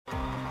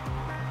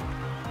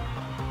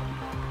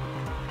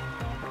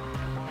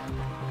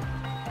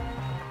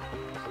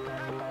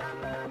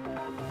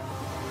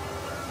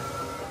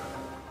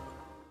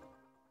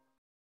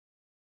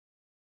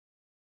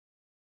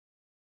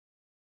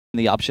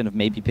the option of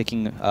maybe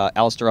picking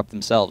Alistar up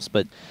themselves,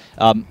 but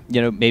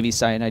you know, maybe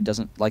Cyanide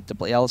doesn't like to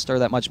play Alistar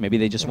that much. Maybe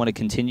they just want to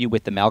continue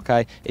with the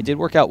Maokai. It did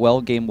work out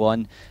well game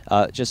one,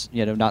 just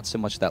you know, not so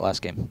much that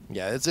last game.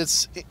 Yeah, it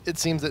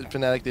seems that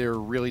Fnatic, they're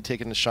really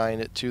taking the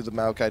shine to the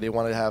Maokai. They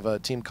want to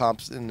have team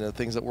comps and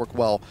things that work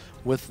well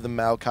with the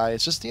Maokai.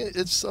 It's just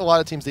it's a lot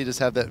of teams, they just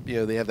have that, you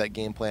know, they have that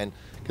game plan,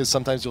 because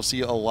sometimes you'll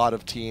see a lot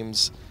of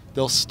teams,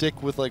 they'll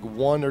stick with like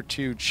 1 or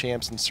 2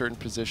 champs in certain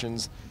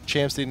positions,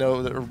 champs they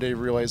know that they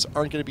realize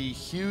aren't going to be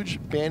huge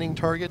banning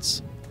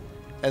targets,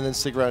 and then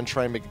stick around and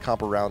try and make a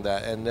comp around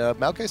that. And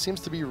Maokai seems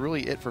to be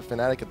really it for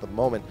Fnatic at the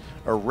moment.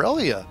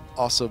 Aurelia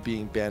also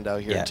being banned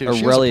out here too.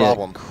 Aurelia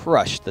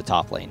crushed the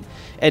top lane.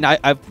 And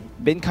I've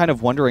been kind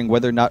of wondering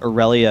whether or not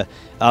Aurelia,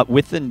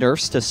 with the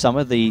nerfs to some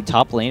of the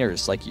top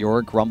laners like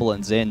Yorick, Rumble,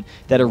 and Xin,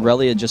 that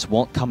Aurelia just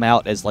won't come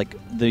out as like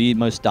the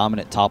most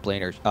dominant top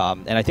laner.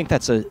 And I think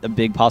that's a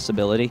big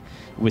possibility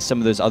with some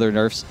of those other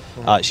nerfs.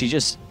 She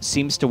just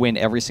seems to win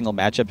every single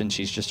matchup, and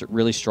she's just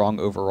really strong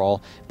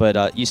overall.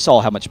 But you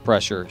saw how much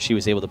pressure she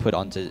was able to put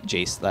onto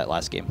Jace that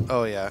last game.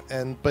 Oh yeah,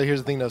 but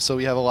here's the thing though. So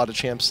we have a lot of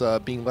champs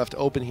being left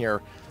open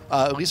here.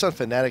 At least on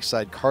Fnatic's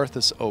side,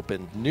 Karthus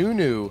open,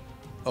 Nunu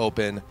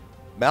open,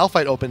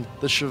 Malphite open,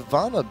 the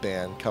Shyvana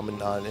ban coming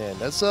on in.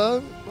 That's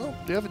well,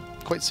 we haven't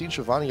quite seen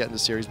Shyvana yet in the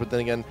series, but then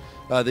again,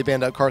 they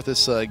banned out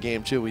Karthus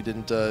game 2. We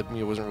didn't,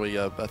 it wasn't really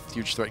a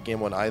huge threat game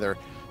 1 either,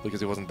 because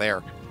he wasn't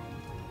there.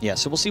 Yeah,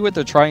 so we'll see what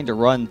they're trying to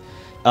run.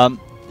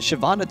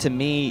 Shyvana, to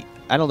me,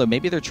 I don't know,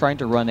 maybe they're trying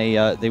to run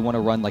a, they want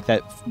to run like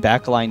that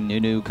backline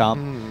Nunu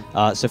comp.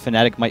 So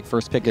Fnatic might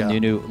first pick a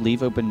Nunu,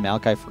 leave open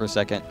Maokai for a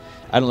second.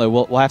 I don't know,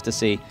 we'll have to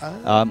see.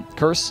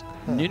 Curse,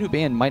 Nunu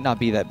ban might not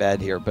be that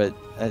bad here, but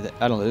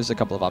I don't know, there's a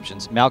couple of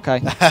options.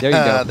 Maokai, there you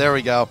go. There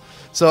we go.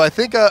 So I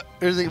think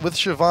with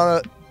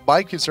Shyvana,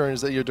 my concern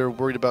is that they're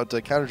worried about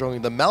counter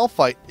jungling. The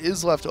Malphite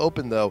is left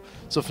open though,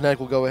 so Fnatic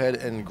will go ahead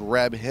and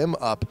grab him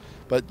up,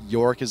 but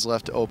Yorick is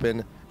left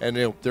open, and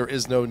you know, there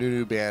is no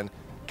Nunu ban.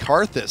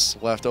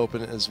 Karthus left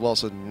open as well,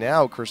 so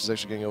now Curse is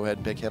actually going to go ahead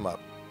and pick him up.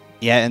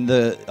 Yeah, and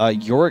the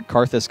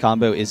Yorick-Karthus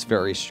combo is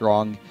very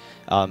strong.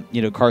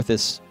 You know,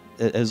 Karthus,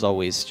 as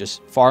always,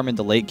 just farm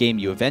into late game,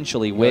 you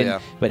eventually win.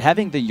 But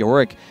having the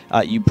Yorick,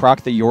 you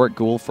proc the Yorick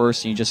Ghoul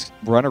first, and you just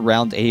run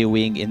around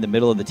AoEing in the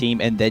middle of the team,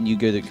 and then you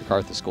go to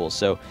Karthus Ghoul.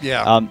 So, you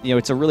know,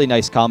 it's a really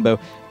nice combo.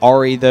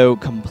 Ahri, though,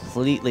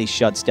 completely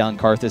shuts down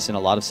Karthus in a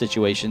lot of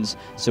situations,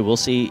 so we'll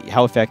see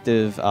how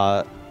effective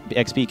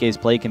XPK's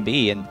play can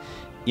be. And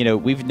you know,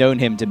 we've known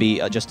him to be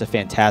just a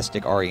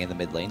fantastic Ahri in the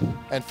mid lane.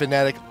 And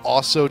Fnatic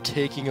also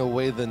taking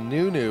away the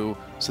Nunu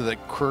so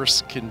that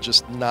Curse can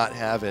just not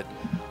have it.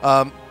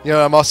 You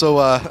know, I'm also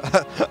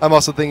I'm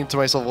also thinking to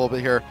myself a little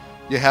bit here.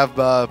 You have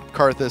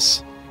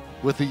Karthus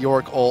with the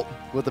Yorick ult,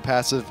 with the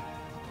passive,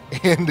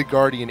 and the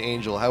Guardian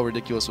Angel. How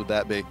ridiculous would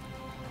that be?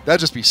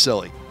 That'd just be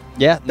silly.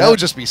 Yeah, that would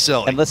just be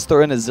silly. And let's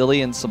throw in a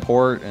Zillion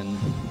support, and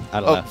I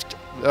don't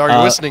know. Are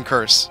you listening,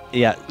 Curse?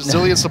 Yeah,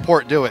 Zillion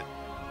support, do it.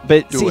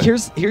 But see,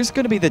 here's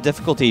going to be the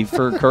difficulty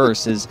for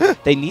Curse is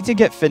they need to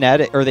get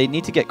Fnatic, or they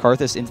need to get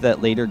Karthus into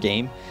that later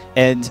game,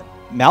 and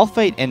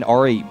Malphite and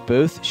Ahri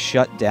both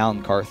shut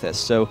down Karthus.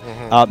 So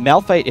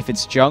Malphite, if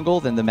it's jungle,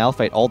 then the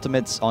Malphite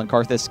ultimates on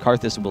Karthus.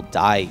 Karthus will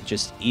die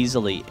just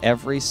easily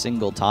every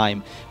single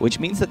time, which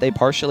means that they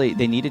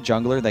need a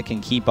jungler that can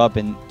keep up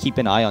and keep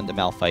an eye on the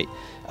Malphite.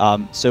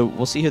 So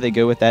we'll see how they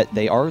go with that.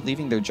 They are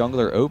leaving their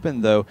jungler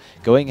open, though,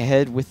 going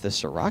ahead with the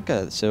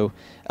Soraka. So,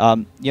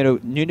 you know,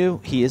 Nunu,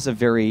 he is a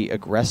very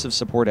aggressive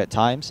support at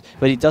times,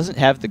 but he doesn't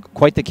have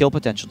quite the kill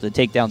potential to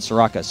take down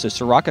Soraka. So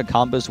Soraka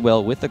combos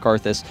well with the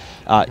Karthus.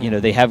 You know,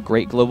 they have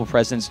great global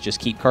presence.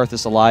 Just keep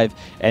Karthus alive,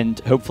 and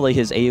hopefully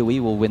his AoE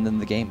will win them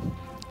the game.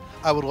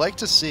 I would like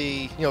to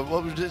see, you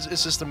know,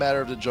 it's just a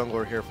matter of the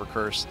jungler here for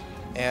Curse,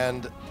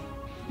 and...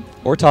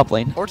 Or top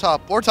lane. Or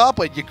top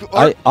lane.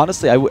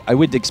 Honestly, I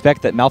would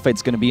expect that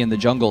Malphite's going to be in the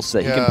jungle so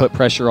that he can put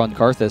pressure on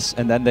Karthus,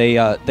 and then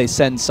they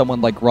send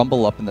someone like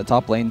Rumble up in the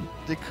top lane.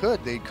 They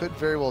could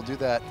very well do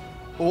that.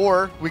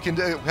 Or we can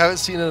haven't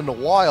seen it in a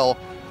while,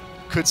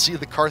 could see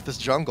the Karthus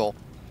jungle.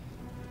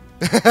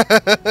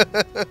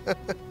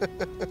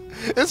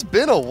 It's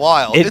been a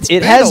while.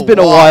 It has been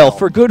a while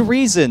for good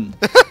reason.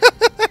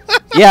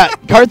 Yeah,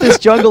 Karthus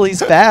jungle,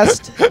 he's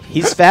fast.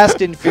 He's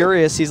fast and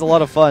furious. He's a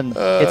lot of fun.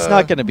 It's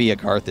not going to be a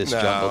Karthus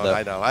jungle, though.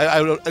 I know.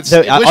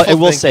 I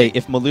will say,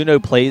 if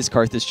Maluno plays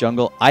Karthus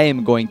jungle, I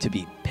am going to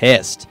be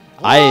pissed.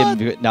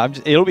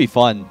 It'll be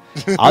fun.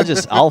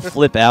 I'll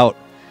flip out.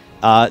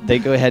 They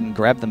go ahead and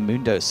grab the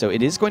Mundo. So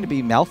it is going to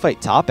be Malphite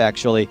top,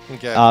 actually.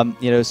 Okay.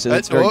 You know, so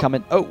it's very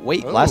common. Oh,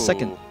 wait, last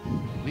second.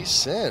 Lee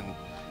Sin.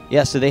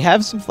 Yeah, so they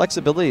have some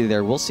flexibility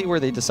there. We'll see where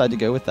they decide to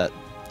go with that.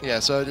 Yeah,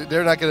 so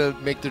they're not going to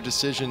make their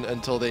decision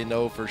until they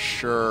know for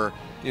sure,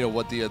 you know,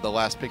 what the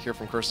last pick here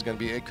from Curse is going to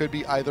be. It could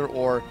be either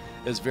or.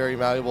 Is very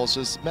valuable. It's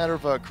just a matter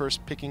of Curse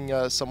picking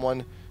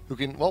someone who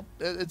can. Well,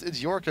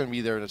 it's Yorick going to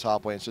be there in the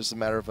top lane. It's just a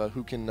matter of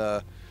who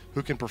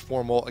can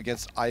perform well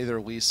against either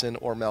Lee Sin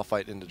or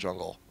Malphite in the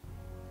jungle.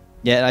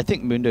 Yeah, and I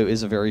think Mundo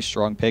is a very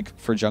strong pick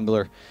for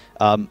jungler.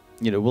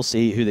 we'll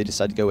see who they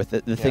decide to go with.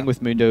 The thing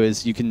with Mundo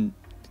is you can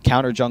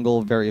counter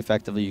jungle very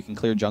effectively. You can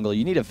clear jungle.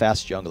 You need a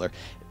fast jungler.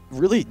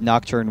 Really,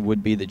 Nocturne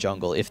would be the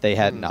jungle if they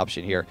had an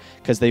option here,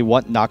 because they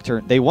want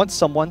Nocturne. They want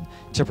someone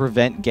to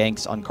prevent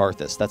ganks on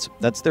Karthus.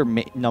 That's their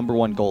number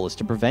one goal, is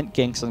to prevent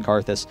ganks on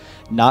Karthus,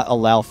 not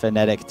allow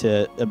Fnatic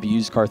to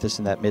abuse Karthus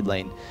in that mid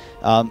lane.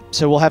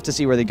 So we'll have to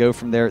see where they go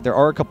from there. There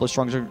are a couple of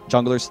strong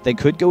junglers. They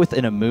could go with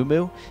an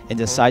Amumu and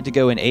decide to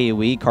go in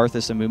AoE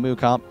Karthus Amumu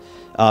comp.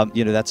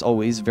 That's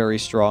always very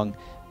strong.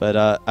 But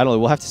I don't know.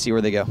 We'll have to see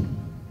where they go.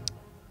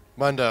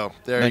 Mundo,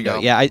 there you go.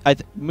 Yeah,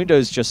 Mundo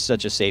is just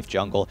such a safe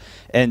jungle,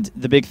 and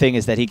the big thing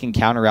is that he can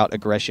counter out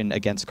aggression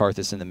against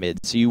Karthus in the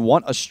mid. So you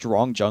want a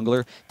strong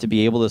jungler to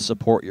be able to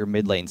support your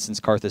mid lane, since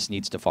Karthus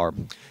needs to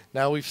farm.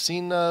 Now we've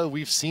seen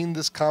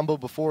this combo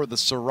before, the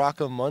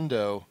Soraka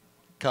Mundo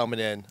coming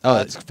in. Oh,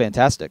 it's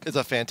fantastic. It's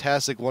a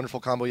fantastic, wonderful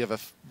combo. You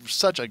have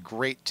such a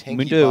great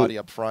tanky body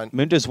up front.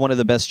 Mundo's one of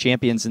the best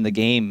champions in the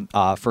game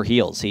for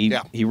heals. He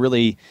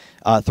really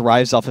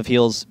thrives off of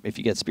heals. If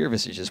you get Spear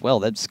Visage as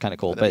well, that's kind of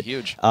cool. That'd be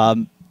huge.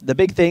 The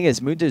big thing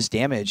is Mundo's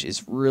damage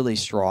is really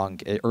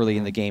strong early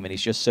in the game, and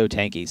he's just so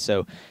tanky.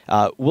 So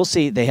we'll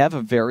see. They have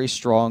a very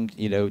strong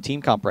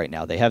team comp right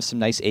now. They have some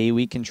nice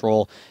AoE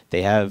control.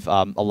 They have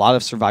a lot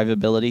of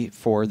survivability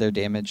for their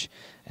damage.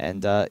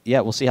 And,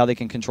 we'll see how they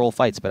can control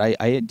fights. But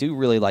I do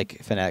really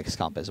like Fnatic's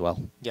comp as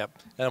well. Yep.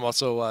 And I'm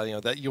also,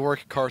 that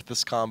Yorick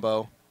Karthus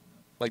combo.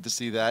 Like to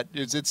see that.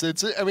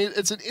 I mean,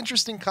 it's an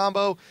interesting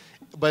combo,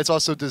 but it's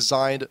also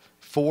designed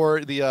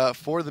for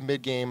the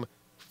mid game,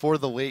 for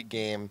the late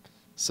game.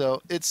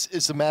 So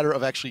it's a matter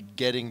of actually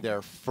getting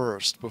there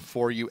first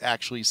before you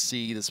actually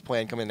see this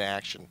plan come into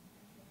action.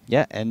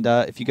 Yeah, and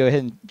if you go ahead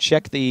and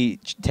check the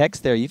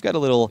text there, you've got a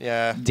little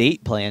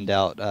date planned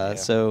out.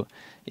 So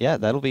yeah,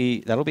 that'll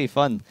be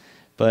fun.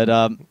 But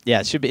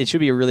it should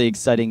be a really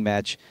exciting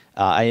match.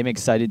 I am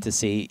excited to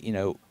see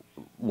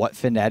what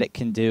Fnatic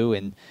can do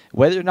and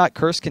whether or not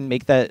Curse can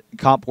make that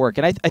comp work.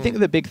 And I think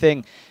the big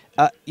thing,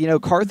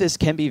 Karthus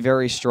can be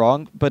very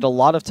strong, but a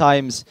lot of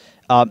times.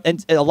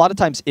 And a lot of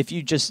times, if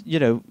you just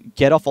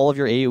get off all of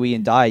your AoE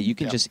and die, you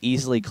can just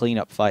easily clean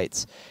up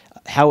fights.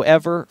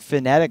 However,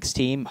 Fnatic's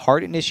team,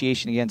 hard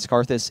initiation against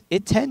Karthus,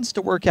 it tends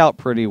to work out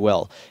pretty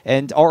well.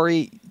 And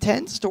Ahri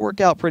tends to work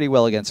out pretty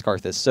well against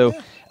Karthus. So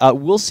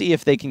we'll see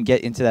if they can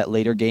get into that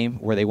later game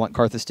where they want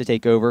Karthus to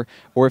take over,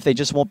 or if they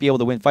just won't be able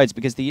to win fights.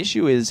 Because the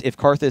issue is, if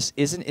Karthus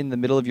isn't in the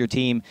middle of your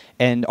team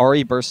and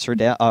Ahri bursts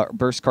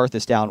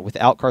Karthus down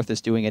without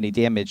Karthus doing any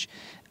damage,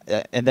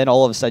 and then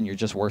all of a sudden you're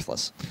just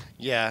worthless.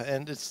 Yeah,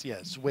 and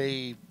it's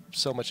way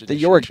so much. The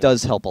Yorick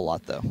does help a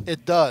lot, though.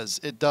 It does.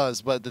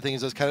 But the thing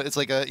is, it's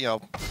like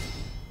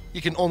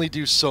you can only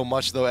do so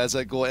much though as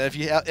a goal.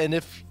 And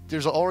if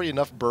there's already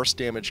enough burst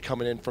damage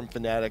coming in from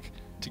Fnatic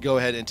to go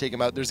ahead and take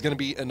him out, there's going to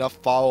be enough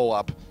follow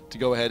up to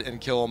go ahead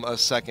and kill him a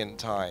second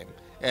time.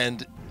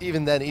 And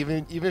even then,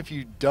 even if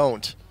you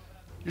don't,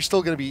 you're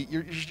still going to be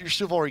you're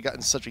still already gotten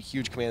such a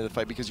huge command of the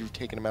fight because you've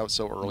taken him out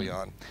so early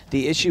on.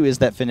 The issue is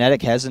that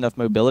Fnatic has enough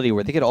mobility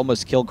where they could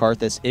almost kill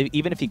Karthus.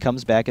 Even if he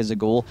comes back as a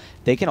ghoul,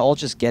 they can all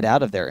just get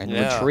out of there and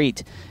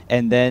retreat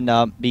and then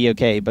be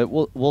okay. But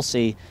we'll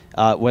see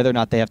whether or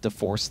not they have to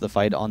force the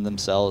fight on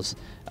themselves.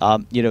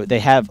 They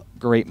have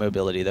great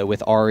mobility though,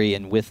 with Ahri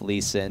and with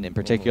Lee Sin in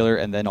particular,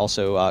 and then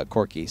also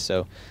Corki.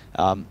 So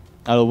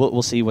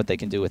we'll see what they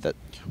can do with it.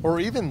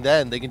 Or even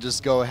then, they can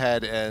just go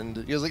ahead and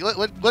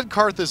let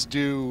Karthus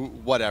do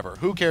whatever.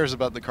 Who cares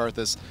about the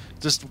Karthus?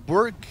 Just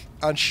work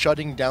on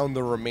shutting down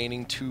the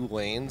remaining 2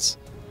 lanes.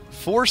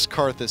 Force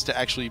Karthus to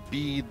actually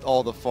be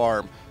all the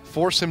farm.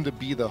 Force him to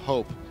be the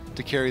hope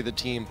to carry the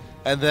team,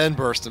 and then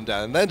burst him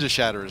down, and then just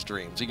shatter his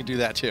dreams. You can do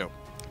that too.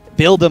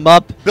 Build him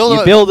up.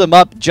 Build him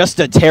up just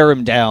to tear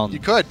him down. You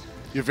could.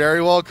 You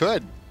very well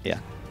could. Yeah.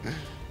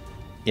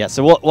 Yeah,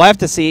 so we'll have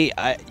to see.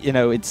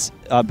 It's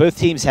both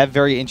teams have a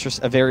very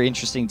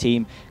interesting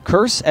team.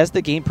 Curse, as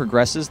the game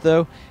progresses,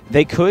 though,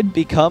 they could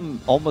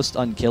become almost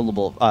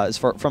unkillable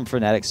from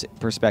Fnatic's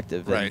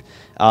perspective. Right.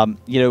 And,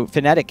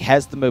 Fnatic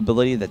has the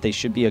mobility that they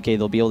should be okay.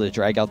 They'll be able to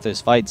drag out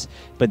those fights.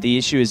 But the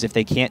issue is if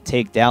they can't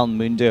take down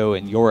Mundo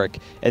and Yorick,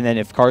 and then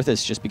if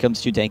Karthus just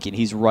becomes too tanky and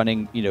he's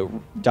running,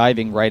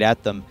 diving right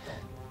at them,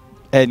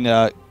 and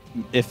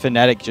if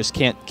Fnatic just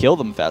can't kill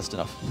them fast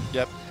enough.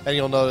 Yep. And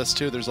you'll notice,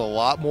 too, there's a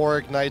lot more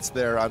ignites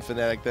there on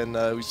Fnatic than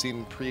we've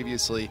seen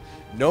previously.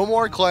 No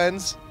more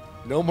cleanse.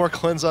 No more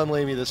cleanse on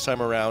Lamy this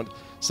time around.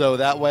 So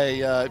that way,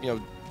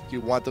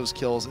 you want those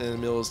kills in the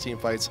middle of those team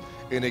fights.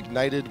 An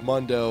ignited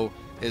Mundo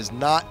is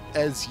not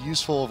as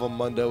useful of a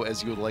Mundo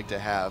as you would like to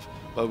have.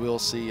 But we'll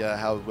see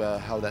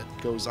how that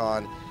goes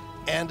on.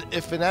 And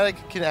if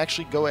Fnatic can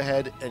actually go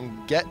ahead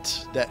and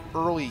get that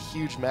early,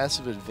 huge,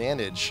 massive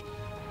advantage,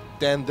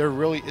 then there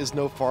really is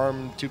no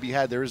farm to be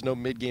had. There is no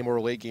mid-game or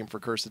late game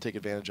for Curse to take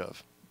advantage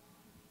of.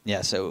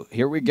 Yeah, so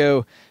here we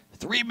go.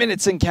 3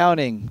 minutes and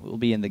counting. We'll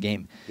be in the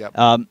game. Yep.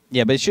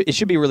 Yeah, but it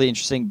should be really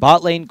interesting.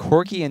 Bot lane,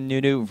 Corki and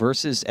Nunu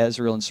versus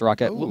Ezreal and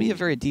Soraka will be a Ooh.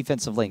 very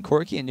defensive lane.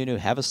 Corki and Nunu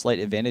have a slight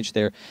advantage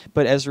there,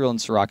 but Ezreal and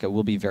Soraka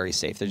will be very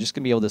safe. They're just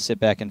going to be able to sit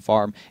back and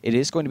farm. It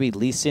is going to be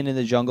Lee Sin in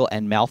the jungle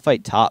and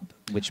Malphite top,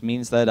 which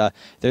means that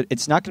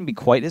it's not going to be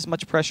quite as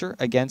much pressure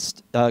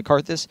against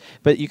Karthus,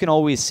 but you can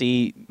always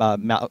see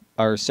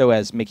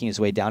Soaz making his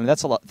way down, and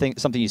that's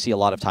something you see a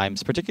lot of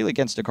times, particularly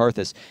against a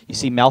Karthus. You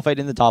see Malphite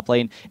in the top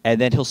lane, and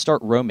then he'll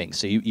start roaming.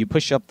 So you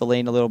push up the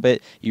lane a little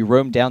bit, you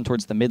roam down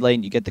towards the mid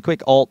lane, you get the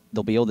quick ult,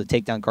 they'll be able to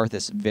take down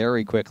Karthus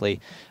very quickly.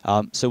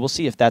 So we'll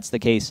see if that's the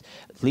case.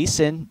 Lee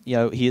Sin,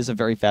 he is a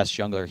very fast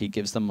jungler. He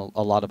gives them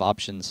a lot of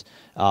options.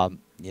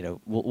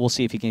 We'll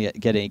see if he can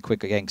get any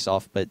quick ganks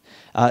off. But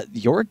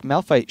Yorick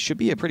Malphite should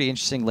be a pretty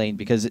interesting lane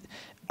because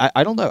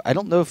I don't know. I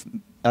don't know if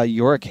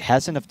Yorick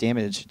has enough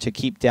damage to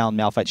keep down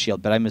Malphite's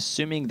shield, but I'm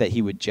assuming that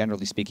he would,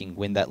 generally speaking,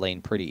 win that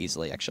lane pretty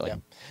easily, actually. Yeah.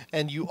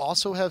 And you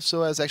also have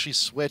Soaz actually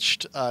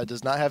switched,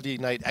 does not have the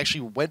Ignite,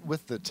 actually went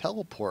with the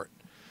teleport.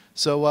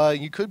 So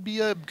you could be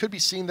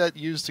seeing that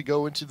used to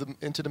go into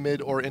the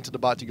mid or into the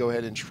bot to go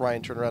ahead and try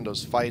and turn around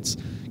those fights,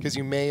 because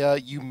you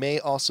may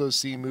also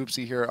see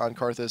Moopsy here on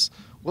Karthus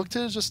look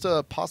to just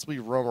possibly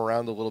roam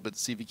around a little bit to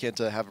see if he can't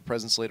have a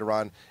presence later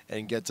on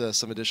and get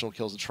some additional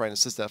kills to try and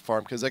assist that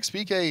farm, because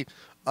XPK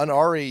on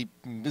Ahri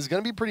is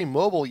going to be pretty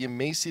mobile. You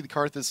may see the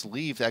Karthus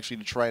leave actually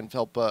to try and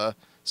help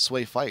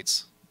sway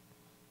fights.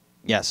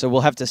 Yeah, so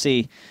we'll have to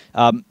see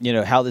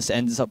how this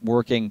ends up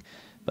working,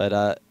 but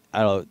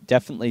I don't know,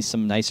 definitely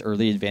some nice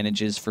early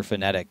advantages for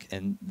Fnatic,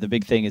 and the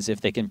big thing is if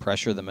they can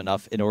pressure them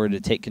enough in order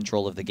to take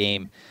control of the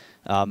game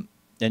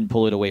and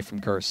pull it away from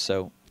Curse.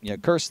 So,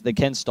 Curse, they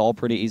can stall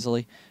pretty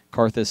easily.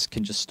 Karthus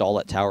can just stall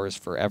at towers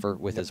forever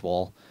with his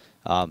wall.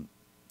 And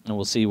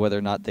we'll see whether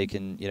or not they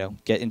can,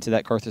 get into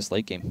that Karthus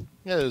late game.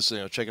 Yeah, just,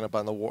 checking up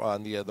on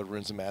the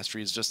runes and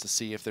masteries just to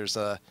see if there's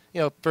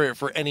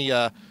for any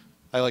I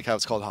like how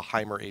it's called a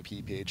Heimer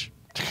AP page.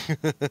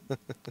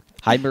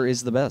 Heimer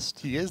is the best.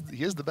 He is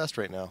the best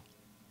right now.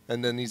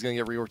 And then he's going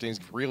to get reworked, and he's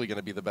really going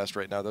to be the best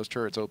right now. Those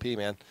turrets OP,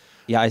 man.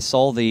 Yeah, I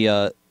saw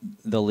the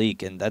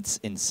leak, and that's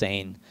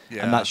insane.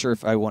 Yeah. I'm not sure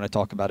if I want to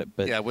talk about it,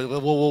 but yeah,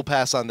 we'll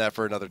pass on that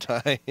for another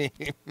time.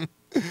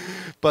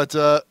 But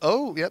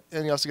yep,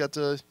 and you also got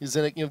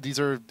Zenit. These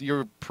are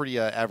your pretty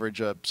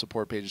average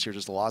support pages here.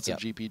 Just lots of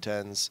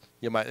GP10s.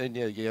 You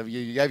have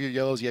your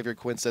yellows, you have your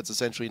Quints. That's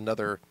essentially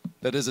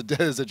that is a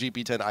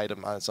GP10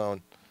 item on its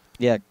own.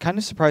 Yeah, kind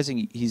of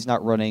surprising he's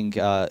not running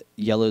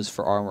yellows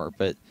for armor,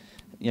 but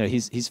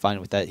he's fine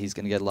with that. He's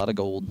going to get a lot of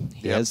gold.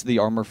 He has the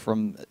armor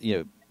from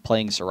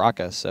playing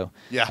Soraka, so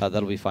yeah,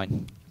 that'll be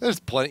fine. There's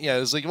plenty. Yeah,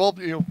 it's like, well,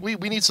 we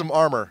need some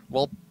armor.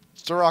 Well,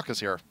 Soraka's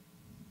here.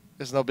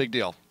 It's no big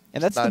deal.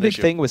 And that's the big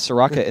thing with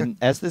Soraka, and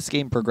as this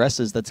game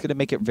progresses, that's going to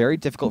make it very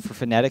difficult for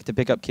Fnatic to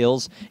pick up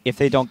kills if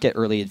they don't get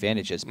early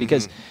advantages.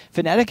 Because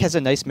Fnatic has a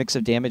nice mix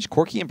of damage.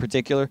 Corki in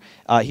particular,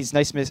 he's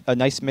a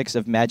nice mix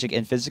of magic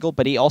and physical,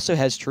 but he also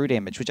has true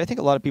damage, which I think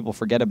a lot of people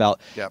forget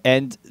about. Yep.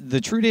 And the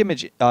true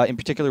damage in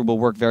particular will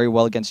work very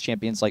well against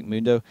champions like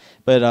Mundo.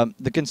 But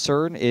the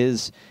concern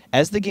is,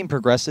 as the game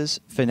progresses,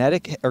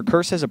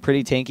 Curse has a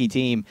pretty tanky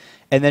team,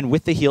 and then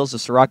with the heals of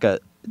Soraka,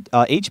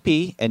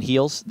 HP and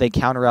heals, they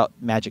counter out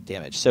magic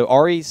damage. So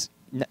Ahri's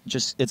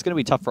it's going to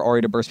be tough for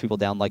Ahri to burst people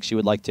down like she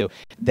would like to.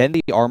 Then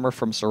the armor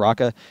from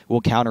Soraka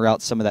will counter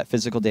out some of that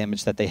physical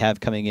damage that they have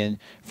coming in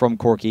from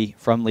Corki,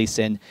 from Lee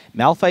Sin.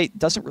 Malphite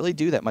doesn't really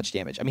do that much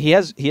damage. I mean, he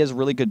has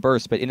really good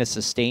burst, but in a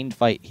sustained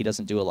fight, he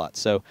doesn't do a lot.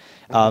 So,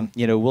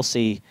 we'll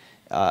see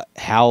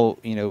how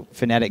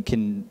Fnatic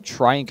can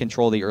try and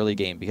control the early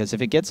game, because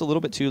if it gets a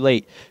little bit too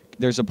late,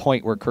 there's a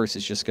point where Curse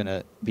is just going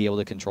to be able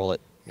to control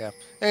it. Yeah,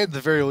 and at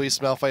the very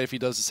least, Malphite, if he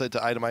does decide to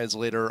itemize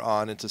later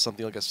on into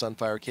something like a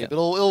Sunfire Cape,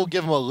 it'll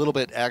give him a little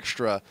bit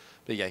extra.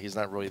 But yeah, he's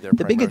not really there.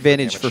 The big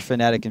advantage for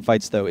Fnatic in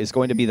fights, though, is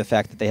going to be the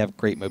fact that they have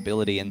great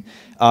mobility. And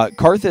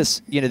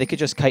Karthus, they could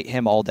just kite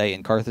him all day,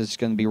 and Karthus is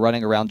going to be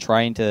running around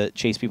trying to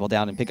chase people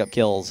down and pick up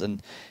kills,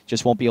 and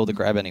just won't be able to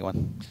grab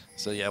anyone.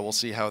 So yeah, we'll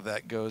see how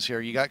that goes here.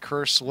 You got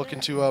Curse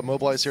looking to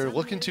mobilize here,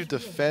 looking to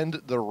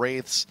defend the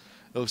Wraiths.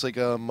 It looks like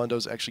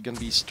Mundo's actually going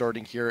to be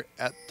starting here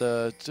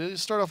to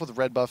start off with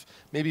red buff,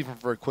 maybe even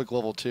for a quick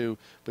level 2.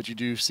 But you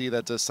do see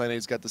that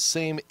Cynade's got the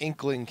same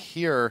inkling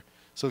here.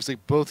 So it looks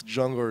like both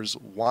junglers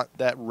want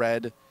that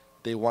red.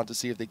 They want to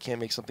see if they can't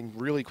make something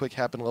really quick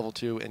happen level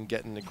 2 and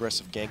get an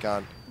aggressive gank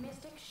on.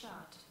 Mystic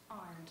shot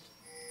armed.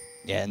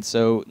 Yeah, and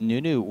so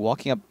Nunu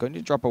walking up, going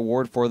to drop a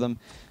ward for them.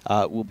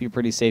 Will be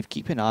pretty safe.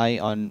 Keep an eye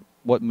on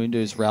what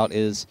Mundo's route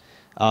is.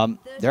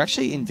 They're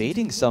actually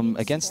invading some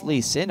against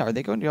Lee Sin. Are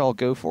they going to all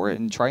go for it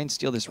and try and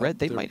steal this red?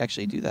 They might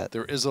actually do that.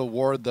 There is a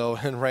ward, though,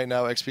 and right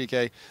now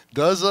XPK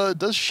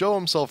does show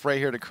himself right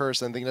here to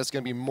Curse, and I think that's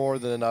going to be more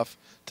than enough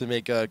to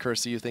make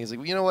Curse.EU things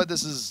like, you know what,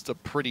 this is a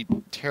pretty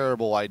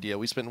terrible idea.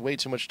 We spent way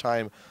too much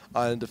time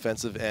on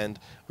defensive end.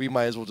 We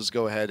might as well just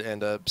go ahead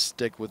and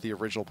stick with the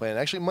original plan.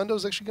 Actually,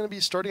 Mundo's actually going to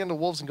be starting on the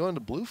Wolves and going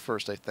to blue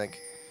first, I think,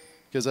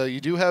 because you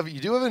do have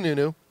a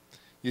Nunu.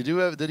 You do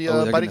have. Did he?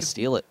 They're going to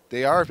steal it.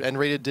 They are.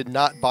 N-rated did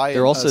not buy.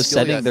 They're also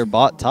sending their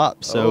bot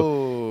top.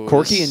 So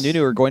Corki and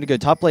Nunu are going to go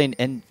top lane,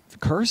 and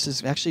Curse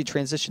is actually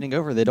transitioning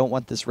over. They don't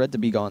want this red to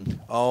be gone.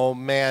 Oh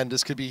man,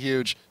 this could be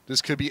huge. This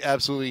could be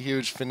absolutely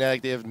huge.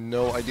 Fnatic, they have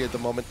no idea at the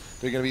moment.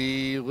 They're going to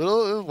be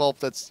little. Well,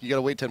 you got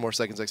to wait 10 more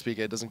seconds. XPK,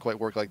 it doesn't quite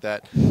work like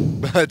that.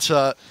 But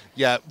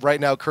yeah, right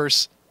now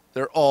Curse,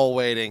 they're all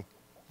waiting.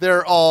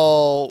 They're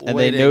all and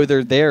waiting. They know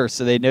they're there,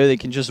 so they know they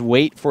can just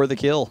wait for the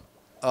kill.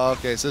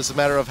 Okay, so it's a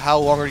matter of how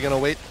long are you going to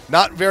wait.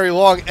 Not very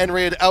long.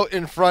 N-Raid out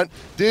in front.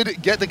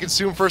 Did get the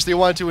consume first. They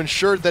wanted to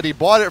ensure that he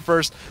bought it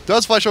first.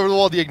 Does flash over the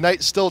wall. The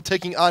Ignite still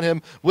ticking on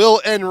him.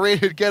 Will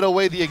N-Raid get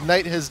away? The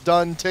Ignite has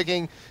done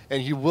ticking,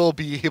 and he will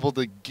be able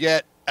to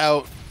get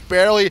out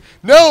barely.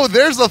 No,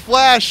 there's the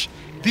flash.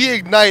 The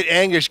Ignite.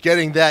 Anguish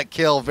getting that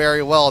kill.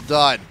 Very well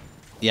done.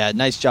 Yeah,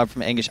 nice job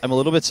from Anguish. I'm a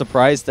little bit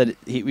surprised that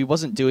he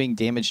wasn't doing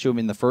damage to him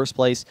in the first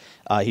place.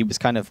 He was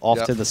kind of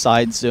off to the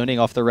side, zoning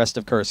off the rest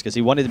of Curse, because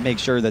he wanted to make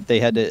sure that they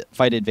had to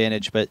fight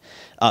advantage. But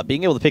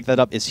being able to pick that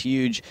up is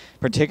huge,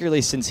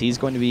 particularly since he's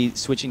going to be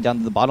switching down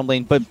to the bottom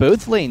lane. But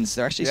both lanes,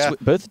 they're actually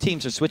both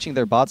teams are switching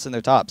their bots and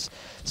their tops.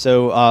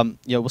 So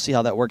you know, we'll see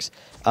how that works.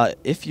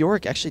 If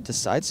Yorick actually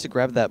decides to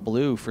grab that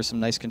blue for some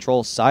nice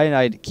control,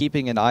 Cyanide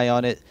keeping an eye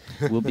on it,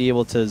 will be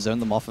able to zone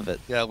them off of it.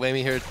 Yeah,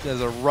 Lamy here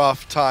has a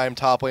rough time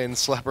top lane.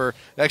 Slepper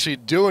actually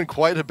doing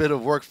quite a bit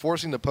of work,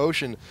 forcing the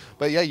potion.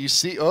 But yeah, you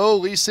see,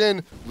 Lee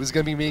Sin was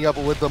going to be meeting up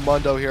with the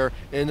Mundo here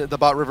in the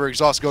bot river.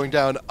 Exhaust going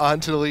down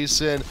onto the Lee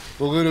Sin.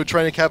 Malunu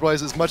trying to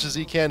capitalize as much as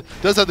he can.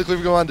 Does have the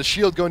cleaver going on to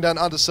shield, going down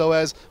onto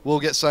Soaz. Will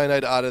get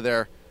Cyanide out of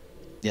there.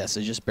 Yeah,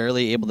 so just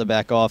barely able to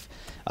back off.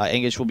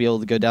 Anguish will be able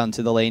to go down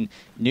to the lane.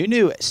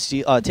 Nunu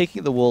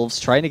taking the Wolves,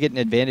 trying to get an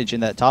advantage in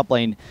that top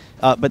lane.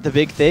 But the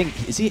big thing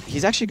is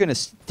he's actually going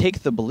to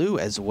take the blue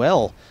as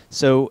well.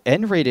 So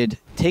N-rated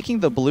taking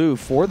the blue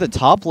for the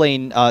top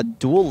lane,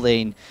 dual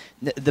lane.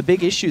 The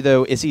big issue,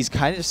 though, is he's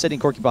kind of setting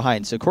Corki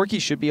behind. So Corki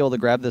should be able to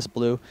grab this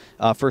blue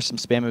for some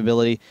spam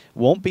ability.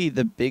 Won't be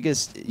the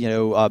biggest,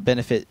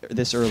 benefit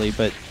this early,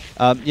 but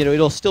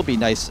it'll still be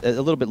nice.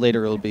 A little bit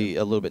later, it'll be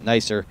a little bit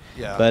nicer.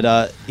 Yeah.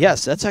 But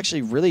yes, that's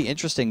actually really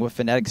interesting what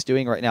Fnatic's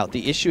doing right now.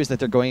 The issue is that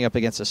they're going up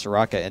against a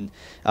Soraka, and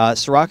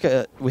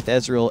Soraka with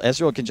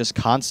Ezreal can just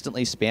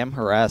constantly spam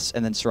harass,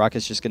 and then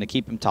Soraka's just going to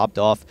keep him topped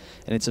off,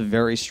 and it's a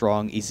very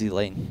strong, easy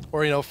lane.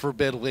 Or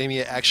forbid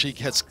Lamia actually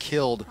gets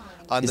killed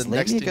on the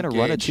next engage. Is Lamia going to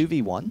run a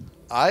 2v1?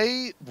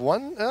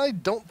 I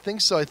don't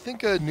think so. I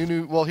think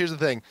Nunu. Well, here's the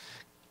thing.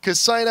 Because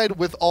Cyanide,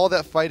 with all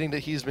that fighting that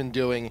he's been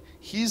doing,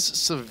 he's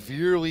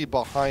severely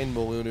behind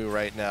Malunu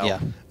right now. Yeah.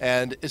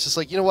 And it's just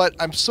like, you know what?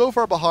 I'm so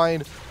far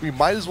behind, we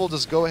might as well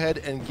just go ahead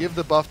and give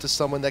the buff to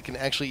someone that can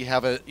actually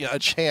have a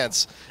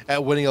chance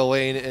at winning a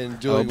lane and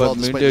doing well.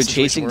 But Mundo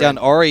chasing down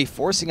Ahri,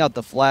 forcing out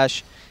the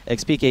flash.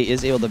 XPK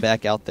is able to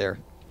back out there.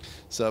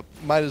 So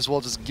might as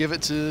well just give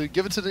it to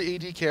the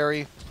AD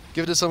carry.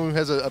 Give it to someone who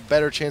has a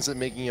better chance at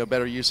making a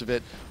better use of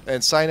it.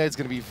 And Cyanide's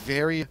going to be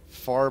very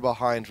far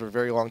behind for a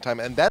very long time.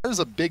 And that is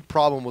a big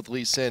problem with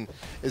Lee Sin,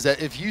 is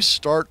that if you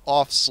start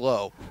off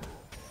slow,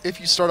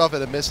 if you start off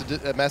at a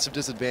massive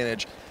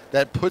disadvantage,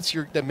 that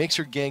makes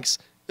your ganks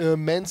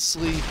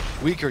immensely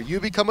weaker.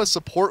 You become a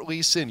support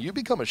Lee Sin. You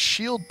become a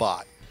shield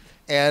bot.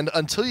 And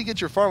until you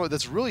get your farm,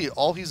 that's really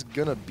all he's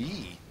going to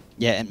be.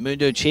 Yeah, and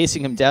Mundo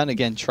chasing him down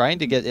again, trying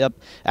to get up.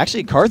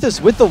 Actually,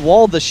 Karthus with the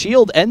wall, the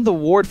shield, and the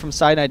ward from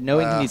Cyanide,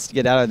 knowing he needs to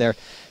get out of there.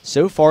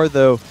 So far,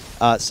 though,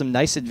 some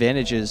nice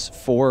advantages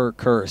for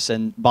Curse.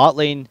 And bot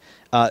lane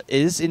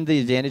is in the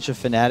advantage of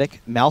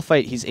Fnatic.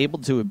 Malphite, he's able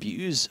to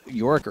abuse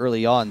Yorick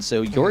early on,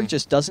 so Yorick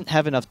just doesn't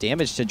have enough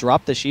damage to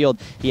drop the shield.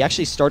 He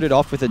actually started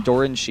off with a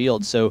Doran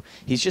shield, so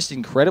he's just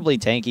incredibly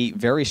tanky,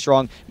 very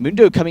strong.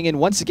 Mundo coming in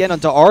once again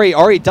onto Ahri.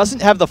 Ahri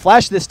doesn't have the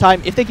flash this time.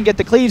 If they can get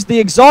the cleaves, the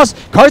exhaust,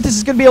 Karthus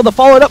is going to be able to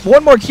follow it up.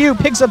 One more Q,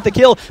 picks up the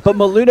kill, but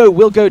Malunu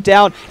will go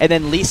down, and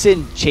then Lee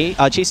Sin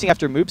chasing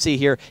after Moopsy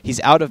here.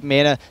 He's out of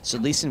mana, so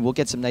Lee Sin will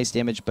get some nice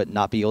damage, but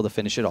not be able to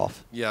finish it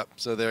off. Yep,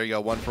 so there you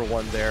go, 1 for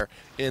 1 there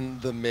in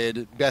the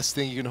mid. Best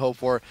thing you can hope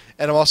for.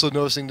 And I'm also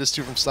noticing this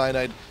too from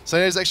Cyanide.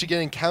 Cyanide is actually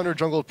getting counter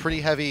jungled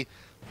pretty heavy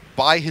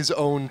by his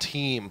own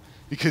team,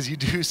 because you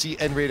do see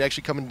N-Raid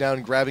actually coming down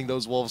and grabbing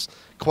those wolves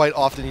quite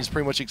often. He's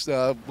pretty much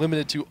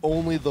limited to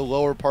only the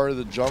lower part of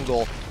the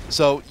jungle,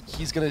 so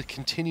he's going to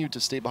continue to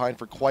stay behind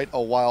for quite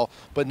a while.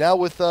 But now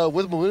with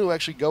Malunu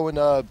actually going,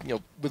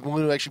 with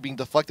Malunu actually being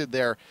deflected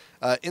there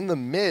in the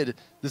mid,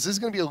 this is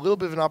going to be a little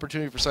bit of an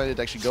opportunity for Cyanide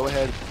to actually go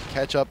ahead,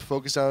 catch up,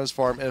 focus on his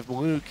farm, and if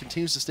Malunu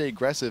continues to stay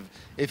aggressive,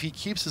 if he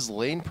keeps his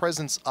lane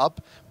presence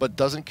up but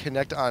doesn't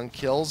connect on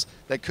kills,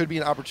 that could be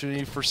an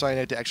opportunity for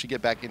Cyanide to actually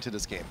get back into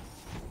this game.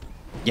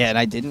 Yeah, and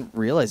I didn't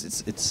realize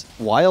it's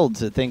wild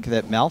to think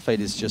that Malphite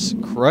is just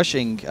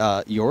crushing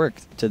Yorick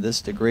to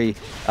this degree.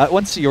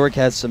 Once Yorick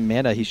has some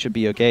mana, he should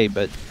be okay,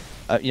 but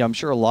I'm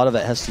sure a lot of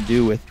that has to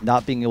do with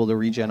not being able to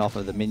regen off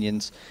of the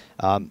minions.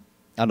 I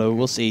don't know,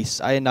 we'll see.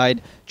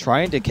 Cyanide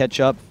trying to catch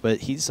up, but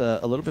he's a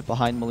little bit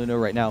behind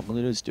Malunu right now.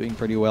 Malunu's doing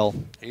pretty well.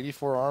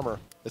 84 armor.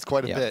 That's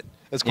quite a bit.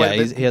 That's quite a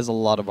bit. He has a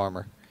lot of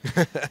armor.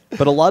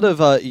 But a lot of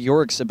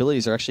Yorick's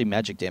abilities are actually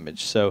magic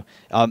damage, so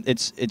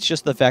it's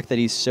just the fact that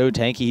he's so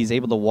tanky. He's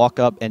able to walk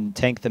up and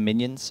tank the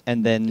minions,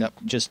 and then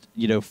just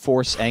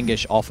force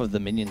Anguish off of the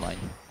minion line.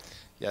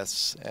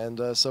 Yes,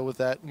 and so with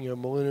that,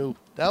 Malunu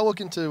now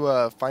looking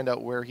to find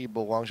out where he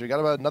belongs. We got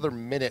about another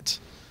minute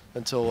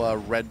until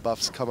red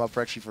buffs come up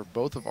for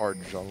both of our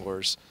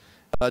junglers.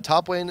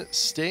 Top lane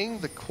staying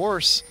the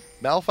course.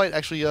 Malphite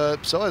actually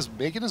is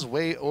making his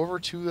way over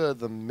to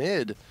the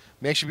mid.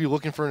 May actually be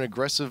looking for an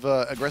aggressive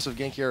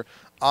gank here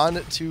on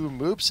to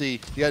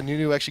Moopsy. You got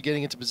Nunu actually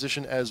getting into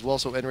position as well,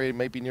 so Enraid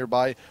might be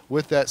nearby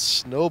with that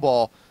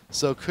snowball.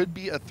 So could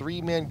be a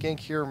 3-man gank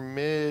here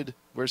mid.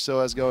 Where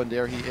Soaz going?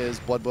 There he is.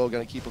 Blood Bow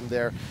going to keep him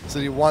there. So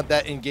you want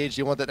that engaged.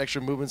 You want that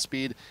extra movement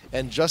speed.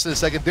 And just in a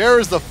second, there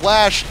is the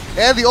flash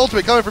and the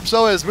ultimate coming from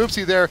Soaz.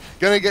 Moopsy there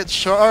going to get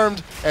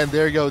charmed. And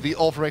there you go. The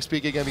ult from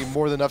XPK going to be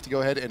more than enough to go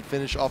ahead and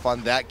finish off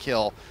on that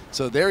kill.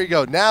 So there you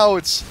go. Now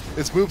it's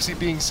Moopsy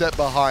being set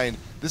behind.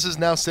 This is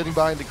now sitting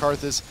behind the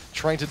Karthus,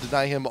 trying to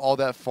deny him all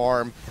that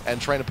farm and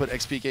trying to put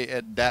XPK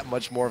at that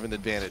much more of an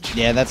advantage.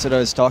 Yeah, that's what I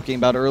was talking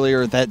about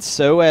earlier. That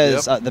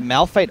Soaz, the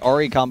Malphite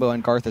Ahri combo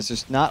on Karthus,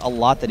 there's not a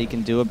lot that he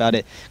can do about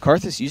it.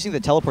 Karthus using the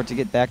teleport to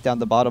get back down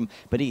the bottom,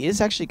 but he is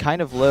actually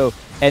kind of low.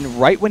 And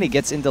right when he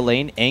gets into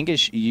lane,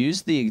 Anguish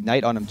used the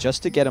Ignite on him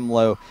just to get him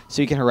low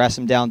so he can harass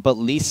him down. But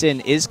Lee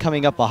Sin is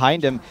coming up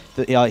behind him.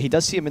 He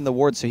does see him in the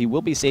ward, so he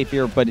will be safe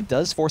here, but it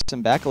does force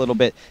him back a little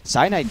bit.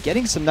 Cyanide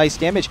getting some nice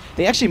damage.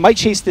 They actually might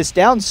chase this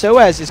down.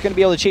 Soaz is going to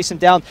be able to chase him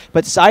down,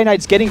 but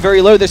Cyanide's getting very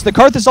low. There's the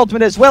Karthus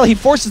ultimate as well. He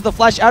forces the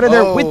flash out of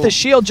there with the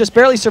shield, just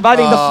barely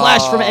surviving the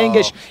flash from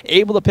Anguish,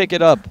 able to pick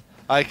it up.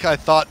 I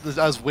thought,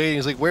 I was waiting.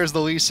 He's like, where's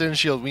the Lee Sin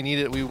shield? We need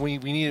it. We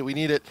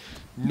need it.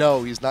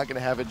 No, he's not going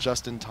to have it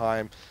just in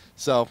time.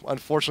 So,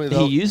 unfortunately,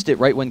 though, he used it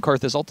right when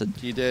Karthus ulted.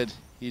 He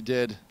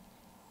did.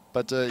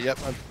 But yep,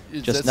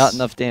 just not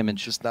enough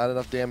damage. Just not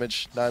enough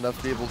damage. Not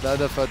enough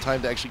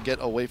time to actually get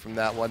away from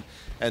that one.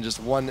 And just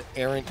one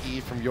errant E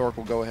from York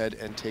will go ahead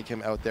and take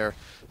him out there.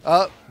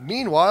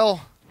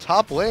 Meanwhile,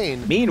 top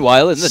lane.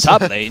 Meanwhile, in the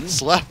top lane,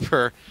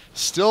 Slepper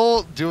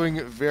still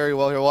doing very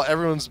well here. While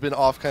everyone's been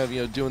off, kind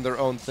of doing their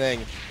own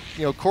thing.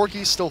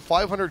 Corki's still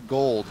 500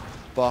 gold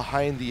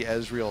behind the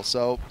Ezreal.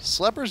 So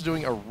Slepper's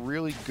doing a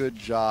really good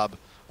job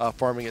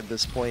farming at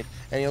this point.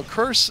 And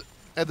Curse.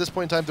 At this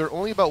point in time, they're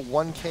only about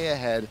 1K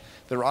ahead.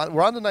 We're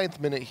on the 9th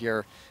minute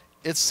here.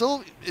 It's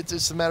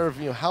a matter of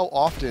how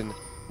often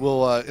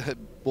will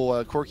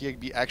Corki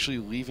be actually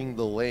leaving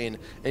the lane,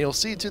 and you'll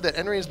see too that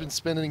Enraid has been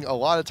spending a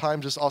lot of time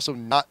just also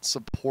not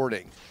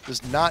supporting,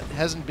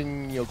 hasn't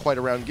been quite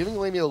around, giving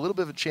Lamia a little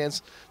bit of a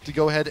chance to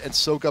go ahead and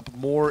soak up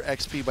more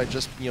XP by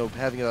just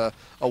having a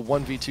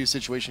 1v2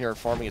 situation here and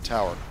farming a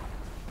tower.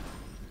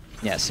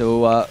 Yeah.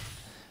 So.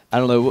 I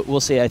don't know.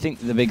 We'll see. I think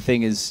the big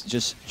thing is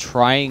just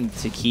trying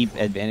to keep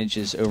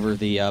advantages over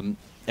the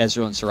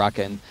Ezreal and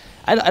Soraka. And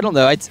I don't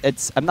know.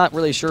 I'm not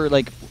really sure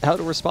how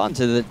to respond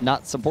to the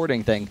not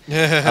supporting thing.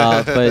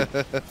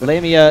 But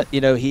Lamia,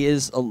 he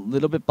is a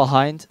little bit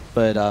behind,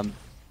 but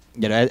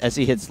as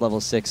he hits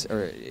level 6,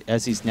 or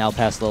as he's now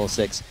past level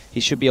 6, he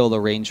should be able to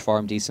range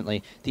farm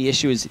decently. The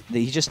issue is that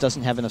he just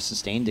doesn't have enough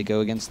sustain to go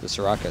against the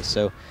Soraka.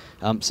 So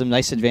some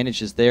nice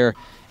advantages there.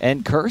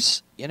 And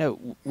Curse,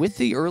 with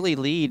the early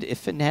lead,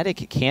 if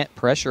Fnatic can't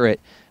pressure it,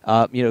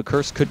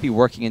 Curse could be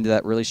working into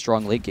that really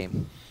strong late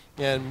game.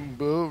 Yeah, and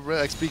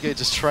XPK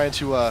just trying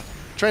to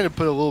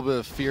put a little bit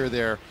of fear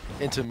there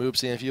into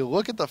Moopsy. And if you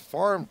look at the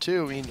farm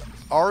too, I mean,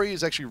 Ahri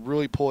is actually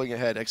really pulling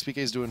ahead. XPK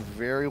is doing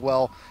very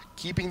well,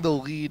 keeping the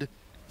lead,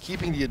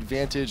 keeping the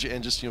advantage,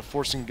 and just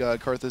forcing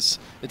Karthus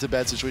into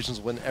bad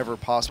situations whenever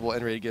possible,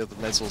 and ready to get the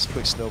Mensel's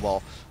quick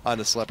snowball on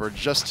the Slepper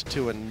just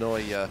to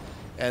annoy you.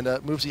 And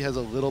Moopsy has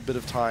a little bit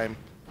of time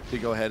to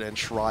go ahead and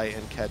try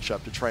and catch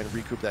up, to try and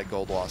recoup that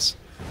gold loss.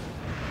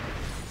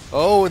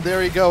 Oh, and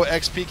there you go,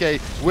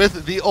 XPK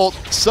with the ult.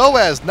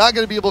 Soaz not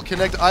going to be able to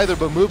connect either,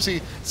 but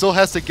Moopsy still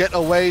has to get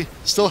away,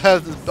 still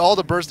has all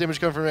the burst damage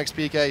coming from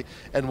XPK,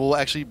 and will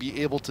actually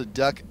be able to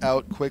duck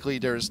out quickly.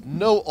 There's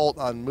no ult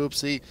on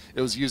Moopsy.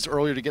 It was used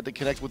earlier to get the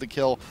connect with the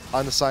kill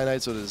on the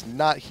Cyanide, so it is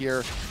not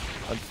here.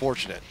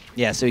 Unfortunate.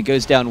 Yeah, so he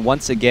goes down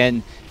once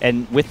again,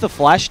 and with the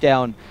flash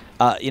down,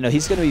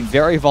 he's going to be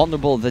very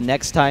vulnerable the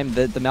next time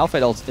that the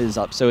Malphite ult is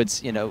up. So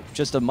it's,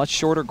 just a much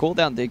shorter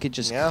cooldown. They could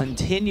just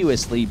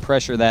continuously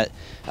pressure that.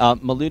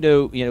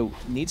 Malunu,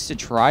 needs to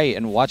try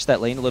and watch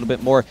that lane a little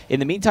bit more. In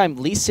the meantime,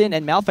 Lee Sin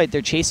and Malphite,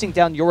 they're chasing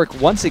down Yorick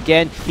once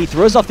again. He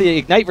throws off the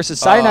Ignite versus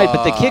Cyanide,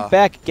 but the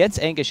kickback gets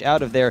Anguish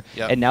out of there.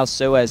 And now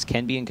Soaz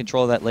can be in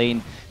control of that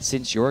lane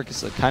since Yorick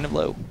is kind of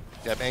low.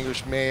 Yep,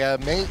 Anguish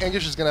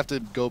Anguish is going to have to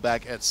go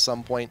back at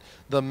some point.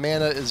 The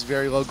mana is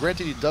very low.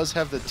 Granted, he does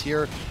have the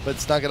tier, but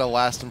it's not going to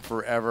last him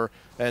forever.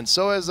 And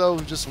Soaz, though,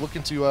 just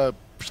looking to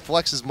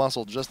flex his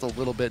muscle just a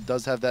little bit,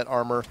 does have that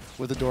armor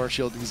with the Doran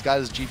Shield. He's got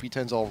his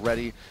GP10s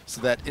already,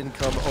 so that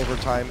income over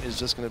time is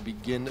just going to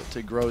begin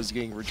to grow as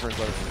getting returns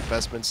on his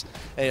investments.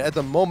 And at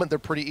the moment, they're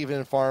pretty even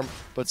in farm,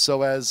 but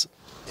Soaz,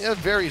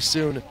 very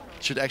soon,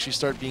 should actually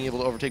start being able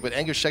to overtake. But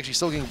Anguish actually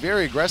still getting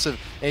very aggressive.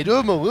 And you do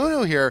have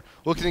Malunu here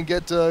looking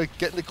to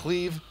get into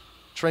cleave,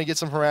 trying to get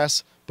some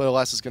harass, but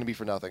alas, it's going to be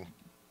for nothing.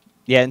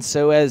 Yeah, and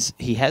so as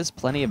he has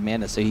plenty of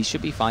mana, so he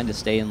should be fine to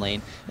stay in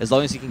lane as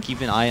long as he can keep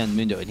an eye on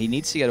Mundo. And he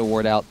needs to get a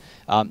ward out.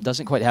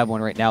 Doesn't quite have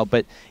one right now,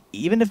 but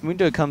even if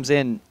Mundo comes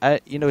in,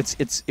 you know,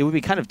 it would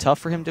be kind of tough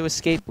for him to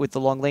escape with the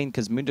long lane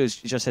because Mundo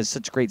just has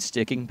such great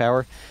sticking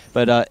power.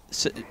 But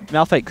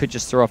Malphite could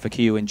just throw off a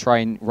Q and try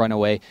and run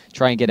away,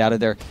 try and get out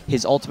of there.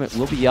 His ultimate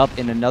will be up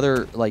in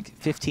another like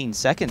 15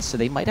 seconds, so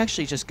they might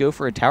actually just go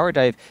for a tower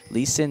dive.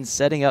 Lee Sin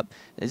setting up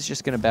is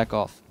just going to back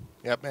off.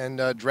 Yep,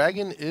 and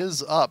Dragon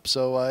is up,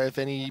 so if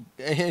any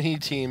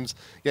teams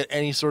get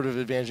any sort of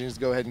advantage,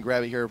 just go ahead and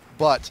grab it here.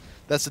 But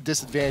that's the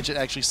disadvantage at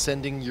actually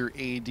sending your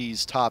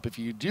ADs top. If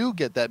you do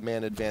get that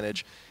man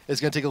advantage,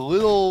 it's going to take a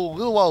little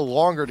while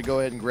longer to go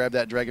ahead and grab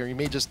that Dragon. Or you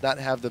may just not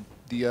have the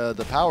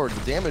power,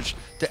 the damage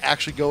to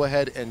actually go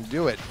ahead and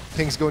do it.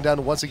 Things going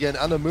down once again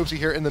on the Moopsy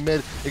here in the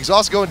mid.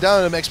 Exhaust going down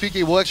on him.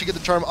 XPK will actually get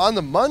the charm on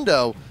the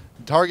Mundo.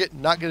 Target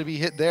not going to be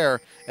hit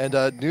there, and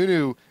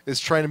Nunu is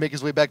trying to make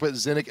his way back, but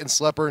Zinnik and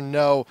Slepper,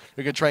 no.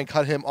 They're going to try and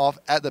cut him off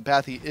at the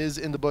path. He is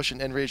in the bush,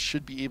 and Enrage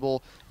should be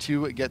able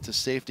to get to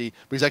safety,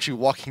 but he's actually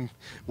walking.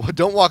 Well,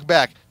 don't walk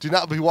back. Do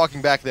not be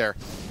walking back there.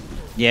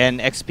 Yeah, and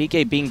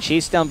XPK being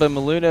chased down by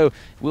Maluno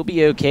will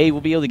be okay. We'll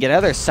be able to get out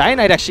of there.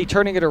 Cyanide actually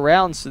turning it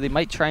around, so they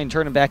might try and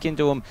turn him back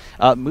into him.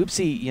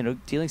 Moopsy, you know,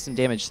 dealing some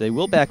damage, so they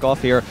will back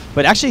off here.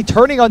 But actually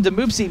turning onto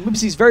Moopsy.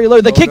 Moopsy's very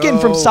low. The kick in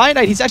from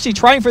Cyanide. He's actually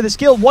trying for the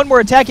skill. One more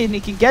attack and he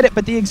can get it,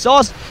 but the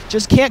exhaust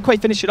just can't quite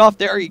finish it off.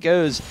 There he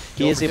goes.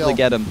 He is able to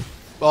get him.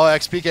 Well,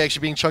 XPK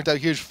actually being chunked out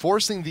huge,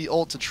 forcing the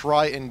ult to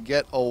try and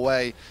get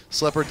away.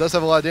 Slepper does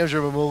have a lot of damage, but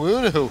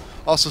Malunu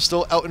also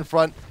still out in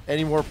front.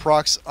 Any more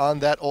procs on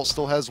that ult,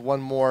 still has one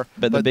more.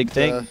 But the big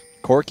thing,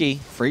 Corki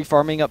free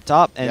farming up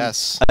top, and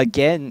yes.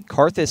 Again,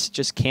 Karthus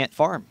just can't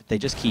farm. They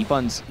just keep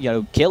on, you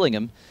know, killing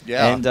him,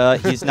 yeah.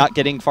 And he's not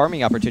getting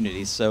farming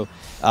opportunities. So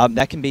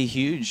that can be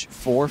huge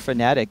for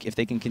Fnatic if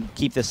they can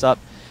keep this up.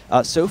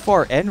 So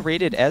far,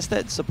 N-rated as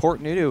that support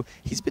Nunu,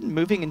 he's been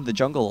moving in the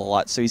jungle a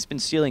lot. So he's been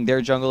stealing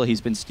their jungle,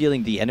 he's been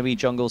stealing the enemy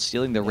jungle,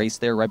 stealing the race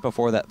there right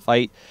before that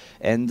fight.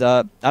 And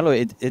I don't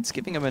know, it's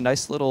giving him a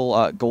nice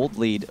little gold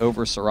lead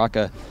over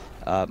Soraka.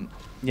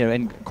 You know,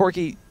 and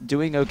Corki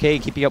doing okay,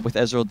 keeping up with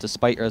Ezreal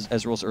despite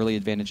Ezreal's early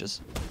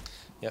advantages.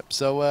 Yep,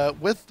 so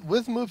with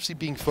Moopsy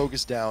being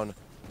focused down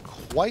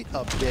quite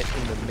a bit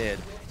in the mid,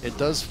 it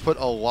does put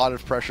a lot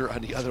of pressure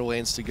on the other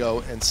lanes to go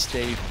and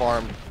stay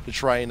farmed to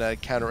try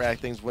and counteract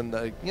things when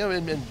you know,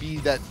 and be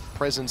that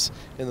presence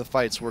in the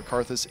fights where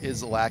Karthus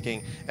is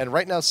lacking. And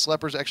right now,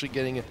 Slepper's actually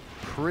getting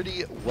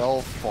pretty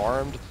well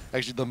farmed,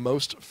 actually the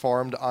most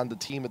farmed on the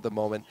team at the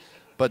moment.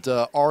 But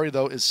Ahri,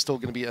 though, is still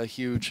going to be a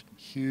huge,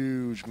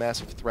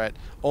 massive threat.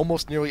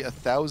 Almost nearly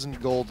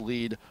 1,000 gold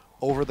lead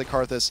over the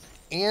Karthus.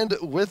 And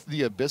with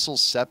the Abyssal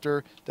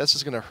Scepter, that's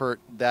just going to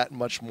hurt that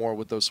much more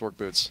with those Sork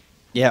Boots.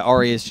 Yeah,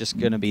 Ahri is just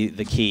going to be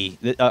the key.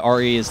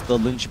 Ahri is the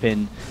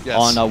linchpin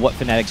yes. on what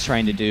Fnatic's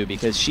trying to do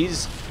because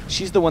she's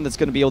the one that's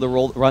going to be able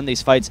to run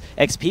these fights.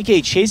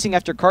 XPK chasing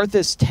after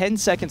Karthus, 10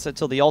 seconds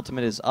until the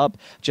ultimate is up,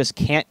 just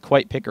can't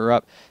quite pick her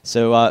up.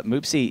 So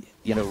Moopsy,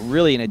 you know,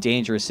 really in a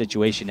dangerous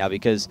situation now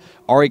because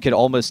Ahri could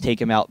almost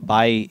take him out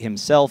by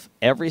himself.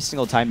 Every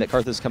single time that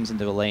Karthus comes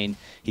into the lane,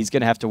 he's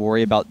going to have to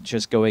worry about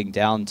just going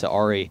down to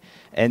Ahri.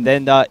 And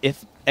then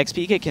if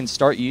XPK can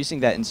start using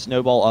that and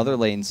snowball other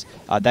lanes,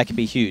 that could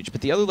be huge.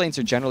 But the other lanes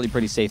are generally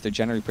pretty safe. They're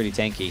generally pretty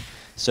tanky.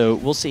 So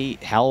we'll see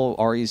how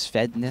Ahri's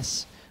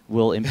fedness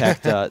will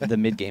impact the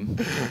mid game.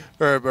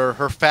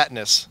 Her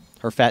fatness.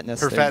 Her fatness.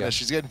 Her fatness.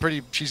 She's getting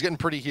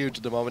pretty huge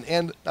at the moment,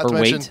 and not to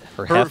weight, mention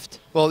her heft.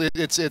 Well,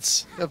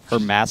 it's her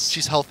mass.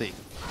 She's healthy.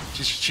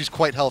 She's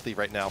quite healthy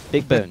right now.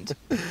 Big boned.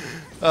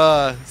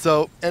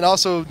 So, and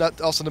also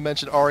to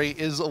mention, Ahri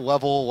is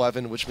level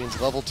 11, which means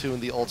level 2 in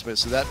the ultimate.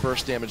 So that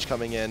burst damage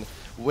coming in,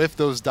 if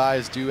those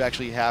dives do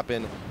actually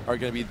happen, are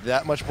going to be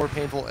that much more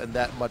painful and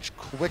that much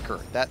quicker.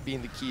 That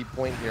being the key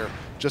point here,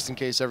 just in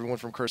case everyone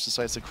from Curse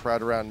decides to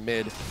crowd around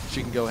mid,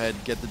 she can go ahead,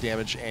 get the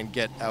damage, and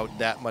get out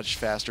that much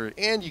faster.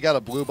 And you got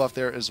a blue buff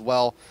there as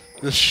well.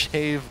 The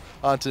shave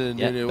onto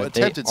Nunu.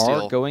 Attempted steal.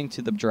 They are going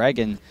to the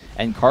dragon,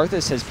 and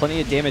Karthus has plenty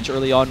of damage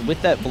early on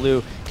with that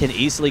blue, can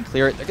easily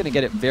clear it. They're going to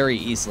get it very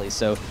easily,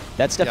 so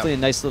that's definitely a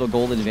nice little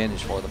gold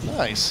advantage for them.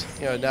 Nice.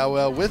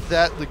 Now with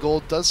that, the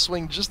gold does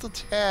swing just a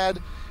tad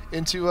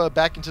into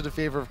back into the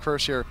favor of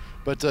Curse here,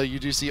 but you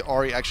do see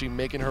Ahri actually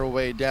making her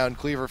way down.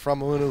 Cleaver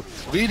from Malunu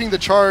leading the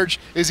charge.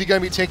 Is he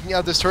going to be taking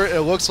out this turret? It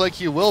looks like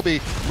he will be.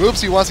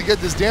 Moopsy wants to get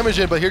this damage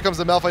in, but here comes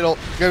the Malphite ult.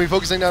 Going to be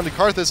focusing down to